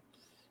 Now,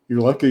 you're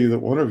lucky that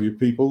one of you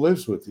people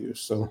lives with you.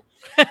 So,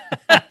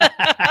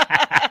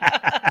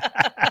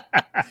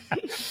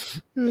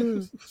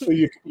 so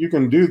you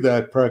can do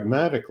that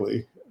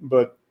pragmatically.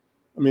 But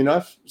I mean,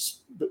 I've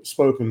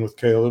spoken with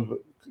Caleb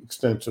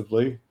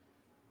extensively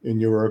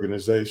in your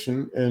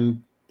organization,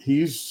 and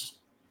he's,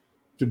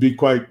 to be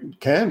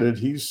quite candid,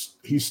 he's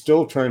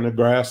still trying to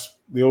grasp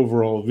the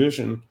overall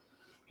vision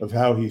of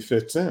how he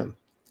fits in.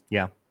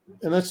 Yeah.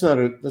 And that's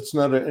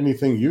not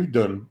anything you've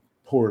done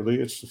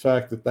poorly. It's the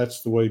fact that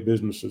that's the way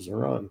businesses are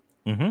run.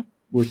 Mm-hmm.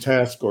 We're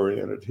task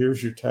oriented.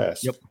 Here's your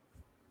task. Yep.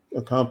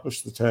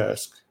 Accomplish the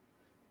task.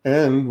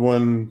 And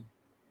when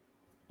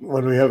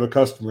we have a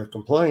customer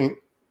complaint,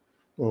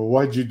 well,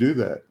 why'd you do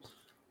that?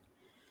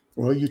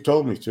 Well, you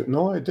told me to.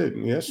 No, I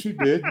didn't. Yes, you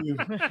did.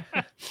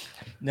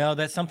 No,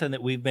 that's something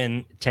that we've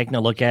been taking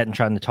a look at and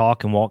trying to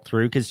talk and walk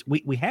through, because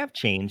we have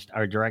changed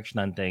our direction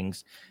on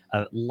things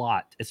a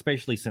lot,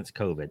 especially since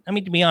COVID. I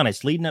mean, to be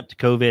honest, leading up to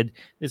COVID,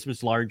 this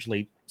was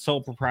largely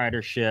sole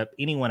proprietorship.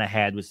 Anyone I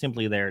had was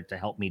simply there to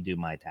help me do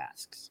my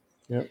tasks.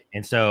 Yep.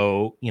 And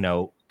so,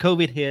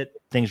 COVID hit,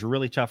 things were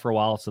really tough for a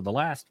while. So the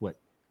last,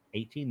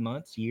 18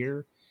 months,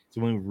 year,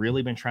 so we've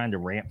really been trying to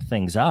ramp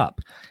things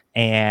up,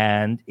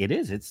 and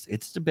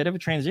it's a bit of a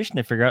transition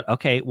to figure out,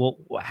 okay, well,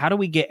 how do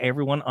we get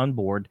everyone on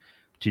board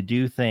to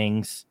do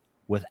things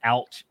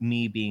without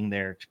me being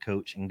there to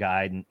coach and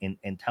guide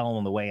and tell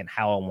them the way and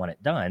how I want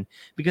it done?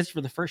 Because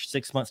for the first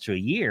 6 months to a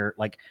year,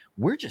 like,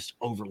 we're just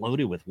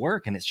overloaded with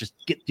work, and it's just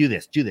do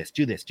this.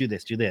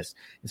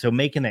 And so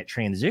making that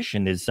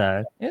transition is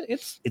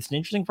it's an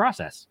interesting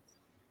process.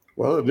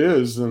 Well, it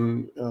is,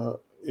 and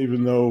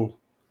even though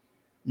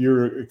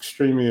you're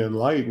extremely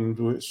enlightened,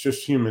 it's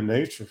just human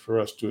nature for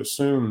us to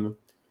assume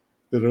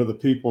that other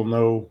people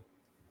know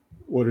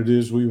what it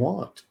is we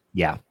want.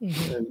 Yeah.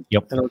 And,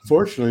 yep. And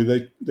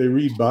unfortunately, they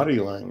read body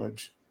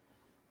language,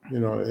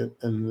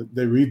 and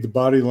they read the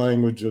body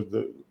language of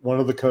one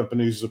of the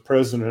companies. The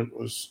president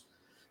was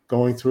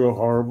going through a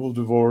horrible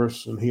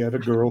divorce, and he had a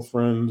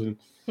girlfriend, and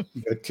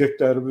he got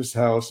kicked out of his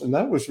house, and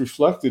that was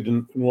reflected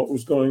in what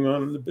was going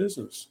on in the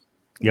business.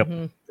 Yep.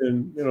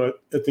 And,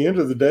 at the end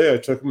of the day, I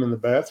took him in the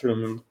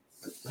bathroom and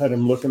had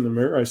him look in the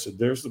mirror. I said,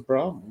 "There's the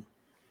problem."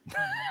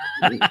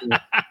 That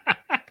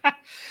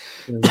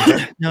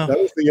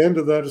was the end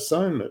of that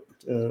assignment,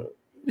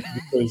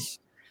 because,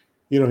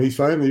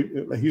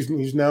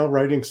 he's now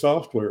writing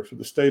software for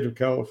the state of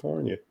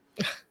California.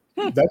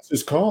 That's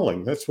his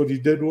calling. That's what he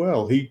did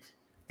well. The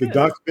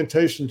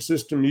documentation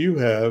system you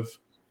have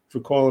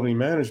for quality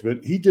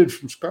management, he did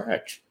from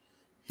scratch.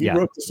 He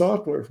wrote the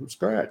software from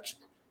scratch.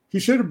 He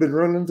should have been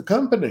running the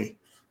company.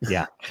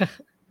 Yeah.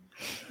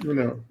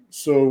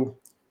 So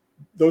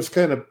those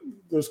kind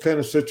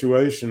of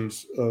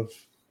situations of,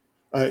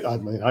 I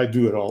mean, I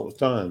do it all the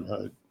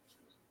time.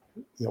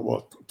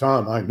 Well,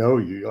 Tom, I know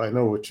you. I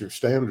know what your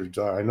standards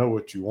are. I know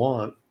what you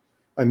want.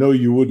 I know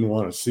you wouldn't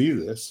want to see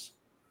this.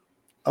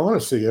 I want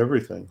to see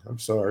everything. I'm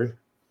sorry.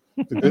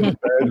 The good, the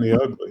bad, and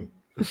the ugly.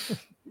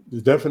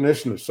 The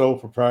definition of sole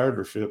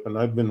proprietorship, and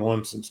I've been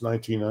one since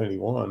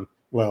 1991.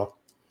 Well,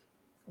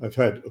 I've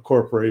had a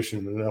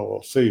corporation and an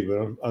LLC,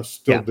 but I've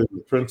still been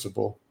the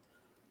principal,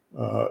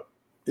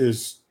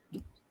 is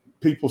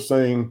people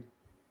saying,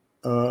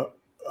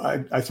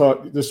 I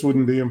thought this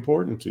wouldn't be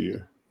important to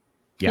you.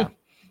 Yeah.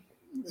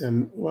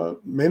 And, well,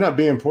 it may not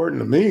be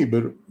important to me,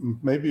 but it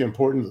may be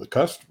important to the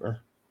customer.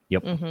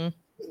 Yep. Mm-hmm.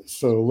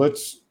 So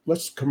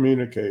let's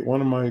communicate.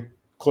 One of my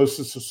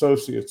closest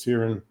associates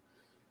here, and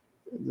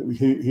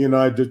he and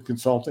I did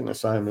consulting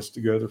assignments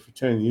together for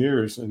 10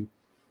 years, and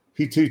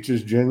he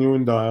teaches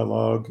genuine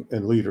dialogue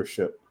and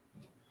leadership,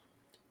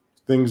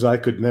 things I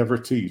could never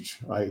teach.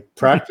 I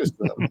practice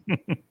them,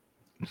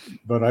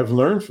 but I've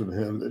learned from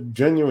him that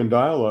genuine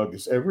dialogue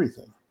is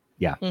everything.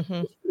 Yeah.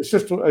 Mm-hmm. It's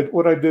just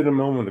what I did a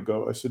moment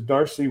ago. I said,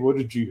 Darcy, what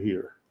did you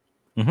hear?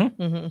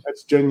 Mm-hmm. Mm-hmm.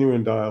 That's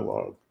genuine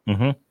dialogue.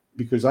 Mm-hmm.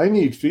 Because I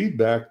need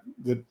feedback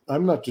that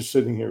I'm not just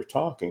sitting here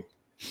talking.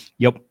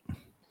 Yep.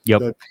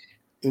 That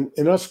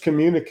in us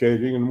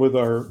communicating and with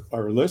our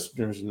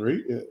listeners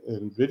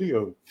and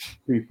video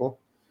people,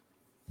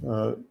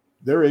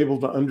 they're able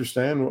to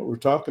understand what we're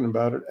talking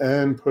about it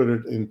and put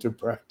it into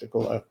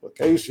practical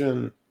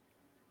application.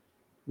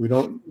 We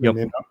don't. I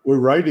mean, we're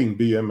writing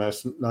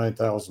BMS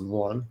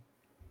 9001,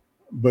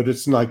 but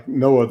it's like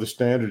no other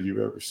standard you've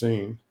ever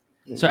seen.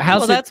 So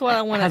that's what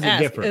I want to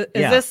ask. Is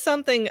Yeah. this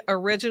something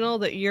original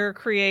that you're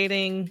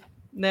creating,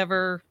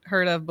 never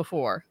heard of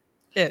before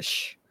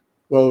ish?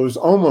 Well, it was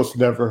almost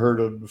never heard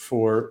of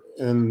before.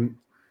 And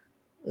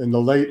in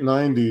the late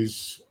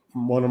 90s,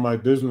 one of my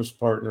business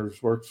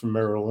partners worked for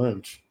Merrill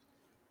Lynch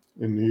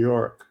in New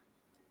York.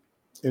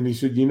 And he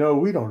said,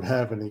 we don't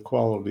have any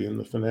quality in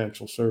the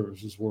financial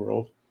services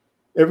world.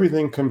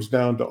 Everything comes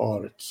down to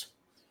audits.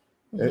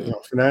 Mm-hmm.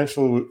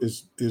 Financial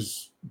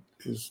is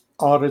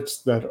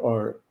audits that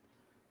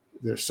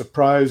they're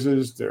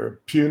surprises,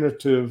 they're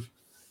punitive.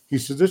 He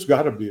said, there's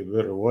got to be a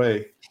better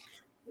way.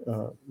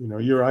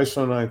 Your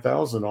ISO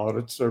 9000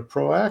 audits are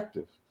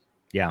proactive.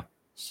 Yeah.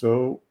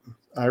 So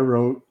I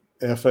wrote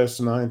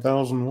FS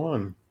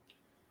 9001.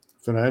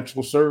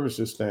 financial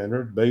services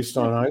standard based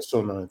on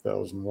ISO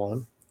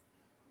 9001,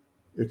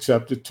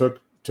 except it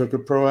took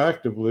it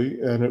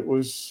proactively, and it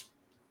was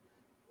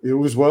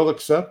well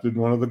accepted.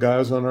 One of the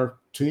guys on our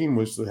team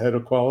was the head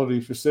of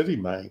quality for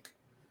Citibank.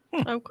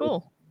 Oh,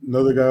 cool.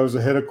 Another guy was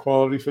the head of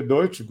quality for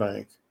Deutsche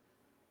Bank.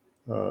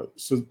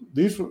 So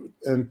these were,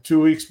 and 2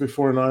 weeks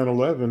before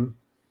 9/11,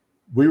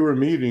 we were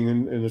meeting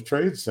in a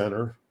trade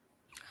center.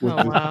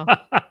 Wow.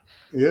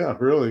 Yeah,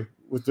 really,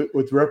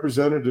 with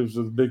representatives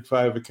of the big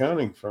 5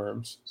 accounting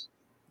firms.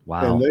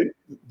 Wow. And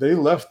they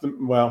left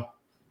them. Well,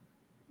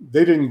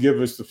 they didn't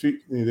give us the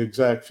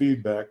exact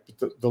feedback,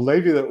 but the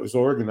lady that was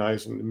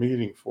organizing the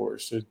meeting for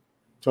us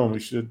told me,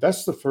 she said,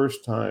 that's the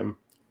first time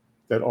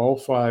that all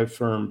 5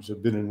 firms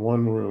have been in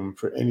one room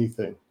for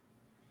anything.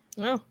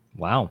 Oh.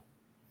 Wow.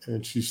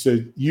 And she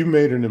said, you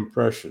made an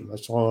impression.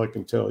 That's all I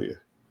can tell you.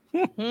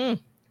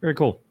 Very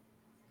cool.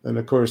 And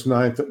of course,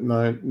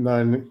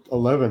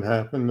 9/11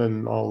 happened,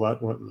 and all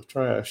that went in the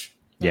trash.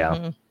 Yeah.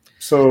 Mm-hmm.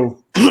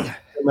 So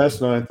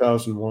BMS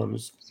 9001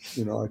 is,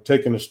 I've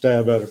taken a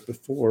stab at it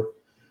before,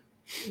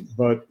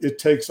 but it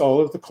takes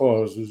all of the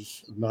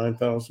clauses of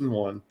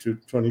 9001 to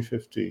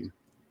 2015,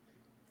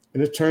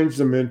 and it turns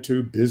them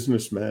into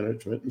business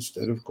management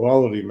instead of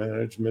quality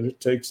management. It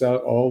takes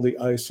out all the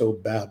ISO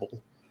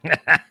babble.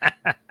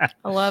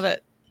 I love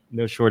it.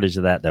 No shortage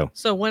of that, though.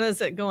 So when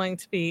is it going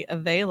to be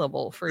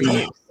available for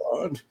you?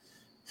 God,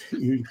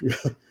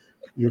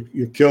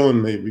 you're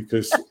killing me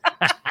because.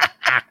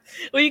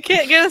 Well, you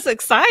can't get us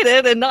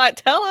excited and not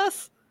tell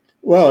us.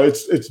 Well,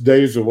 it's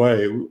days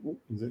away.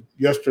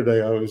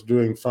 Yesterday, I was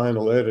doing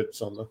final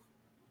edits on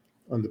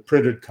the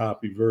printed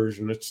copy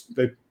version.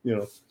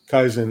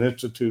 Kaizen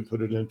Institute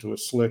put it into a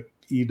slick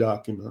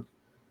e-document.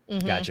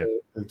 Mm-hmm. Gotcha.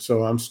 And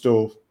so I'm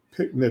still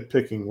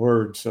nitpicking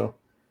words. So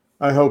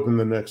I hope in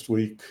the next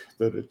week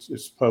that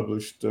it's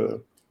published.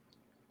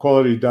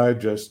 Quality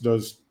Digest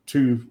does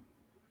two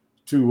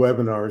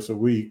webinars a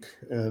week,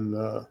 and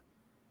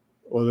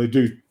they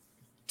do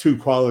 2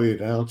 quality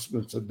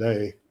announcements a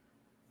day,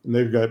 and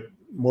they've got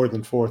more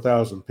than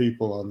 4,000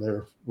 people on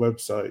their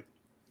website.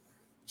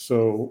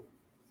 So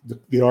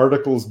the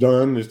article's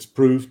done, it's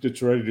proofed,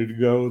 it's ready to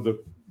go.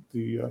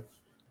 The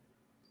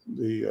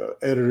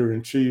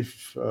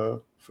editor-in-chief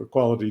for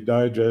Quality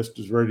Digest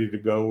is ready to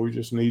go. We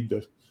just need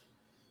the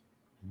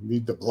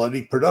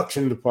bloody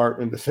production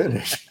department to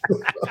finish.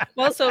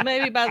 Well, so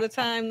maybe by the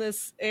time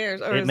this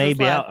airs, or it may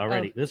be out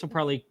already. This will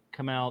probably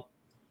come out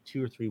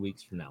 2 or 3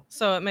 weeks from now.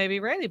 So it may be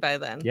ready by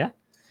then. Yeah.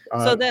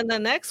 So then the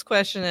next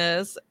question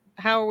is,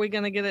 how are we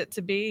going to get it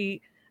to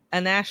be a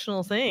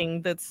national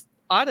thing that's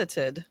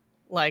audited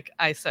like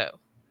ISO?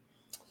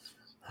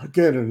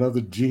 Again,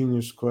 another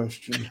genius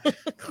question.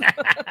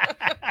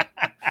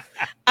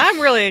 I'm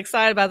really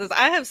excited about this.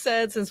 I have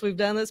said since we've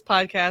done this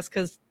podcast,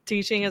 because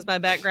teaching is my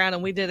background,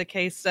 and we did a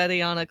case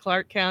study on a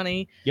Clark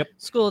County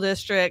school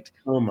district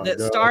that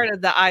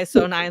started the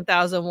ISO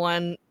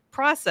 9001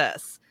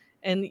 process.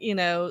 And,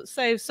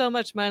 save so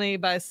much money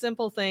by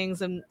simple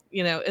things. And,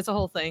 it's a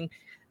whole thing.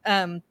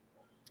 But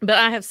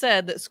I have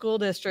said that school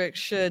districts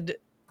should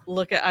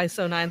look at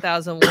ISO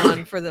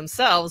 9001 for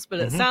themselves.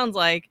 But it sounds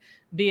like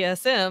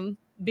BMS,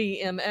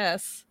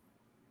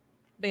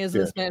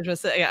 business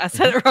management. Yeah, I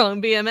said it wrong.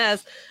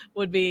 BMS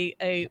would be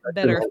a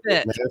better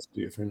fit.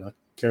 Nasty if you're not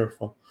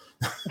careful.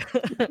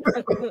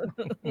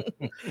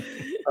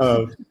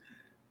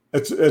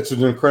 It's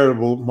an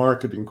incredible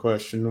marketing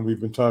question, and we've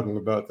been talking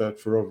about that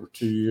for over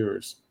 2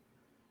 years.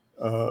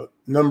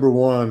 Number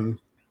one,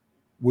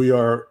 we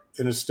are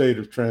in a state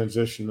of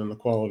transition in the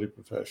quality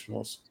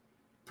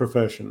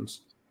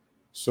professions.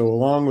 So,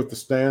 along with the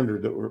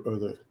standard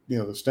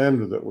the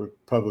standard that we're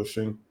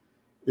publishing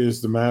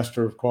is the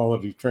Master of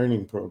Quality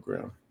training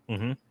program.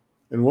 Mm-hmm.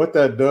 And what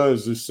that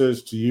does is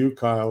says to you,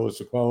 Kyle,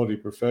 as a quality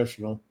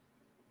professional,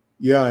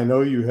 yeah, I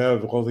know you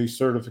have all these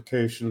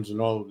certifications and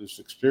all of this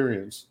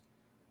experience,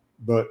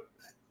 but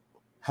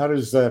how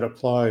does that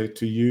apply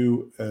to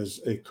you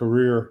as a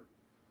career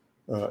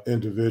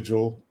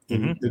individual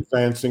in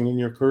advancing in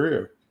your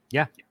career?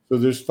 Yeah. So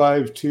there's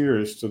 5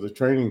 tiers to the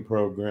training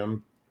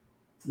program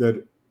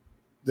that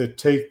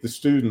take the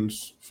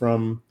students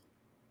from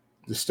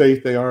the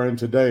state they are in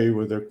today,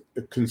 where they're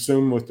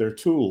consumed with their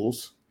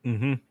tools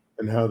and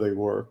how they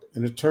work,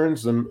 and it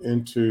turns them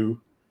into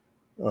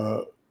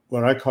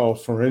what I call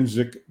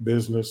forensic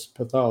business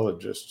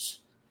pathologists.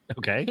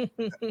 Okay.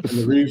 And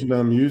the reason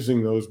I'm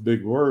using those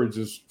big words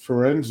is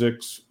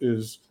forensics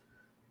is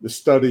the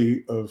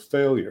study of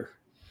failure,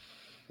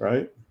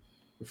 right?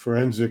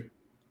 Forensic,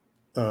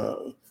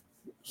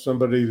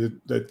 somebody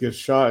that gets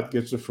shot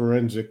gets a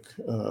forensic,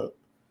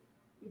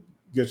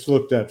 gets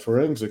looked at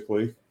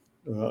forensically.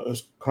 A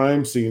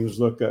crime scene is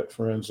looked at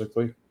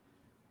forensically.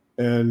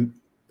 And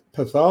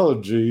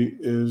pathology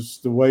is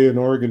the way an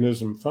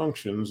organism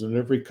functions, and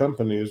every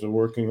company is a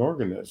working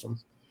organism.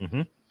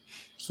 Mm-hmm.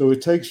 So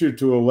it takes you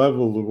to a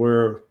level to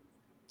where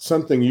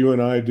something you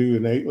and I do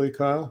innately,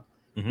 Kyle,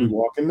 we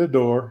walk in the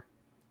door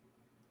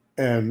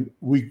and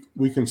we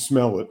can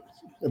smell it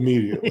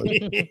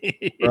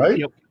immediately,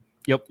 right?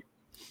 Yep.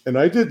 And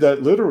I did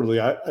that literally.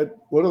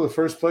 One of the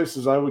first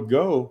places I would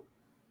go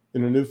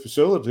in a new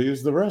facility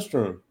is the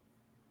restroom.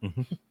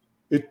 Mm-hmm.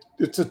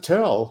 It's a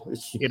tell.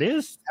 It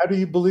is. How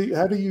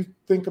do you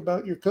think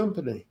about your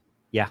company?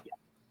 Yeah.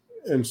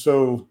 And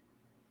so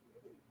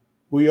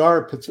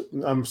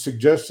I'm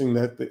suggesting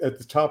that at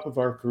the top of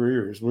our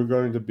careers, we're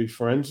going to be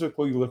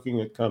forensically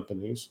looking at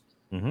companies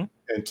mm-hmm.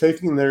 and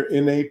taking their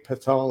innate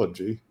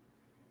pathology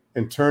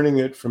and turning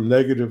it from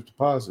negative to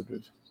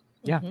positive.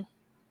 Yeah. Mm-hmm.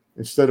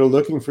 Instead of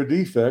looking for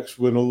defects,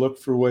 we're going to look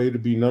for a way to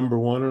be number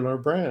one in our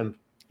brand.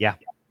 Yeah.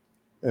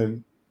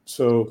 And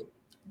so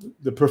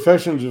the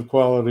professions of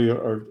quality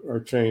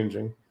are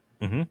changing.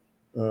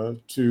 Mm-hmm.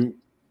 To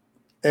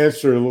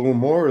answer a little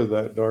more of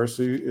that,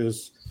 Darcy,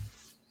 is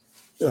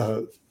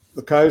the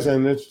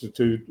Kaizen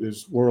Institute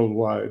is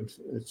worldwide.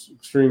 It's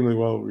extremely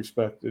well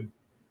respected.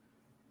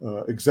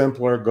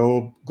 Exemplar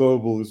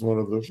Global is one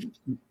of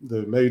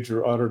the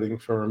major auditing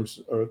firms.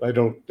 Or they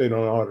don't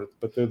audit,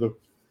 but they're one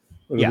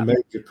of the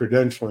major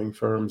credentialing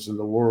firms in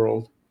the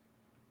world.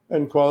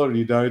 And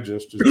Quality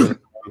Digest has been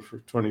around for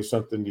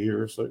 20-something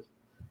years.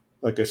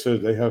 Like I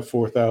said, they have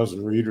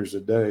 4,000 readers a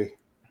day.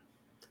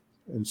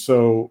 And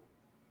so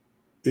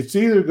it's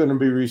either going to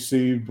be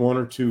received one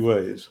or two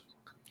ways.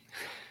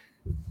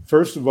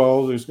 First of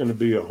all, there's going to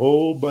be a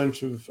whole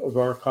bunch of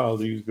our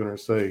colleagues going to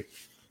say,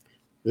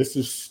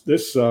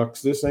 this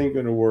sucks. This ain't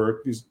going to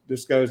work.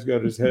 This guy's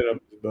got his head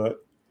up his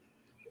butt.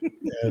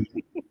 And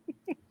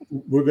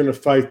we're going to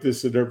fight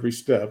this at every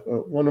step.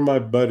 One of my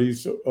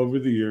buddies over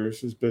the years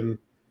has been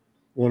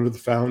one of the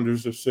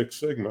founders of Six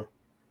Sigma.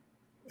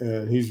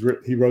 And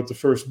he wrote the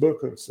first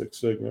book on Six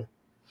Sigma.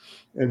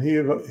 And he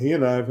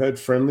and I have had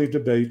friendly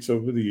debates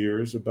over the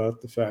years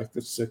about the fact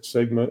that Six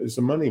Sigma is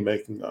a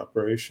money-making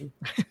operation.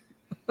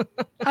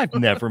 I've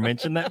never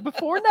mentioned that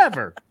before.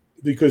 Never.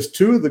 Because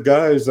two of the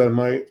guys on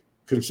my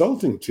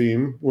consulting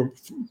team were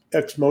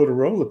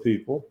ex-Motorola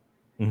people.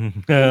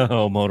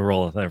 Oh,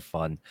 Motorola, they're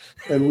fun.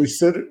 And we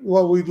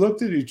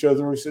looked at each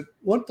other and we said,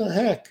 what the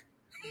heck?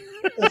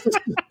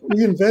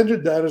 We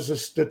invented that as a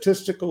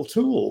statistical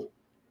tool.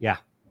 Yeah.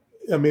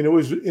 I mean, it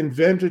was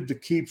invented to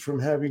keep from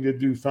having to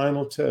do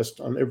final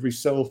test on every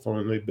cell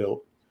phone they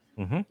built.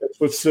 Mm-hmm. That's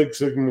what Six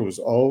Sigma was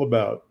all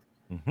about.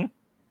 Mm-hmm.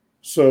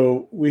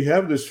 So we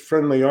have this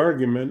friendly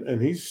argument,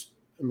 and he's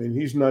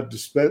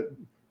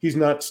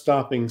not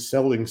stopping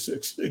selling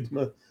Six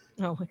Sigma.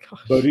 Oh my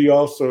gosh! But he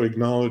also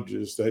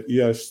acknowledges that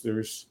yes,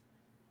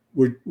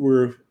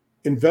 we're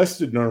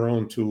invested in our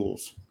own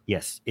tools.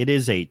 Yes, it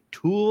is a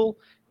tool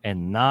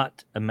and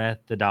not a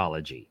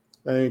methodology.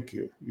 Thank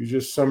you. You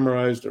just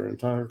summarized our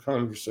entire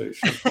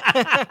conversation.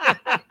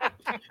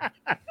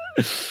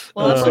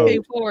 Well, I'm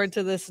looking forward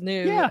to this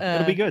new.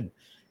 It'll be good.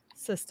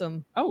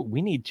 System. Oh,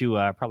 we need to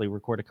probably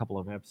record a couple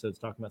of episodes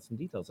talking about some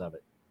details of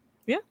it.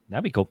 Yeah,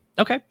 that'd be cool.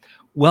 Okay.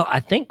 Well, I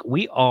think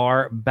we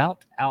are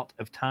about out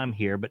of time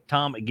here, but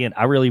Tom, again,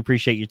 I really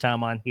appreciate your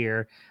time on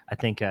here. I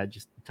think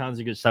just tons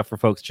of good stuff for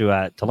folks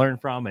to learn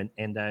from and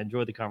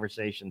enjoy the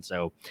conversation.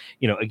 So,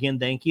 again,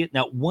 thank you.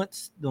 Now,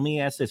 let me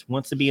ask this,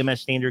 once the BMS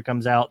standard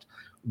comes out,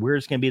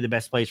 where's going to be the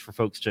best place for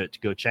folks to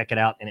go check it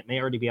out? And it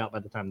may already be out by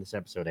the time this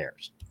episode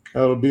airs.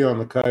 It'll be on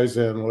the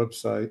Kaizen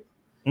website.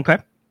 Okay.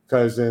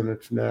 Kaizen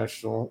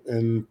International.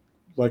 And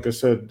like I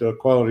said,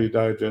 Quality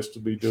Digest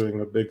will be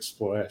doing a big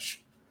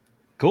splash.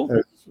 Cool.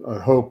 I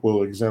hope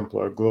we'll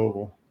Exemplar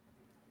Global.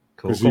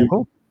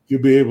 Cool.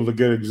 You'll be able to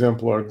get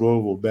Exemplar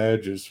Global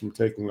badges from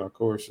taking our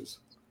courses.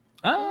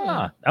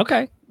 Ah,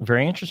 okay.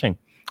 Very interesting.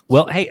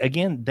 Well, hey,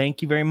 again,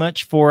 thank you very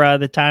much for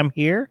the time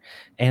here.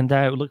 And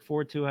I look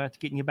forward to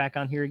getting you back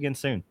on here again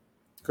soon.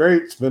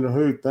 Great. It's been a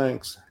hoot.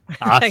 Thanks.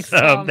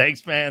 Awesome.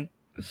 Thanks, man.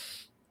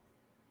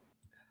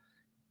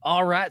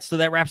 All right, so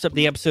that wraps up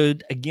the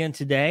episode again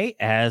today.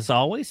 As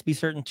always, be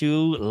certain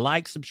to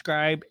like,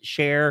 subscribe,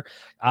 share.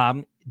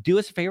 Do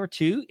us a favor,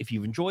 too. If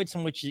you've enjoyed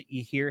some of what you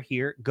hear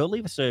here, go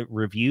leave us a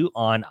review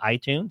on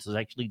iTunes. It'll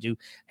actually do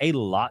a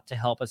lot to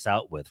help us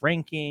out with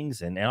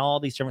rankings and all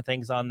these different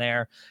things on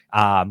there.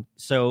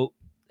 So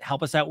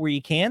help us out where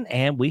you can,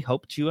 and we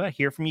hope to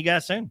hear from you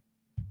guys soon.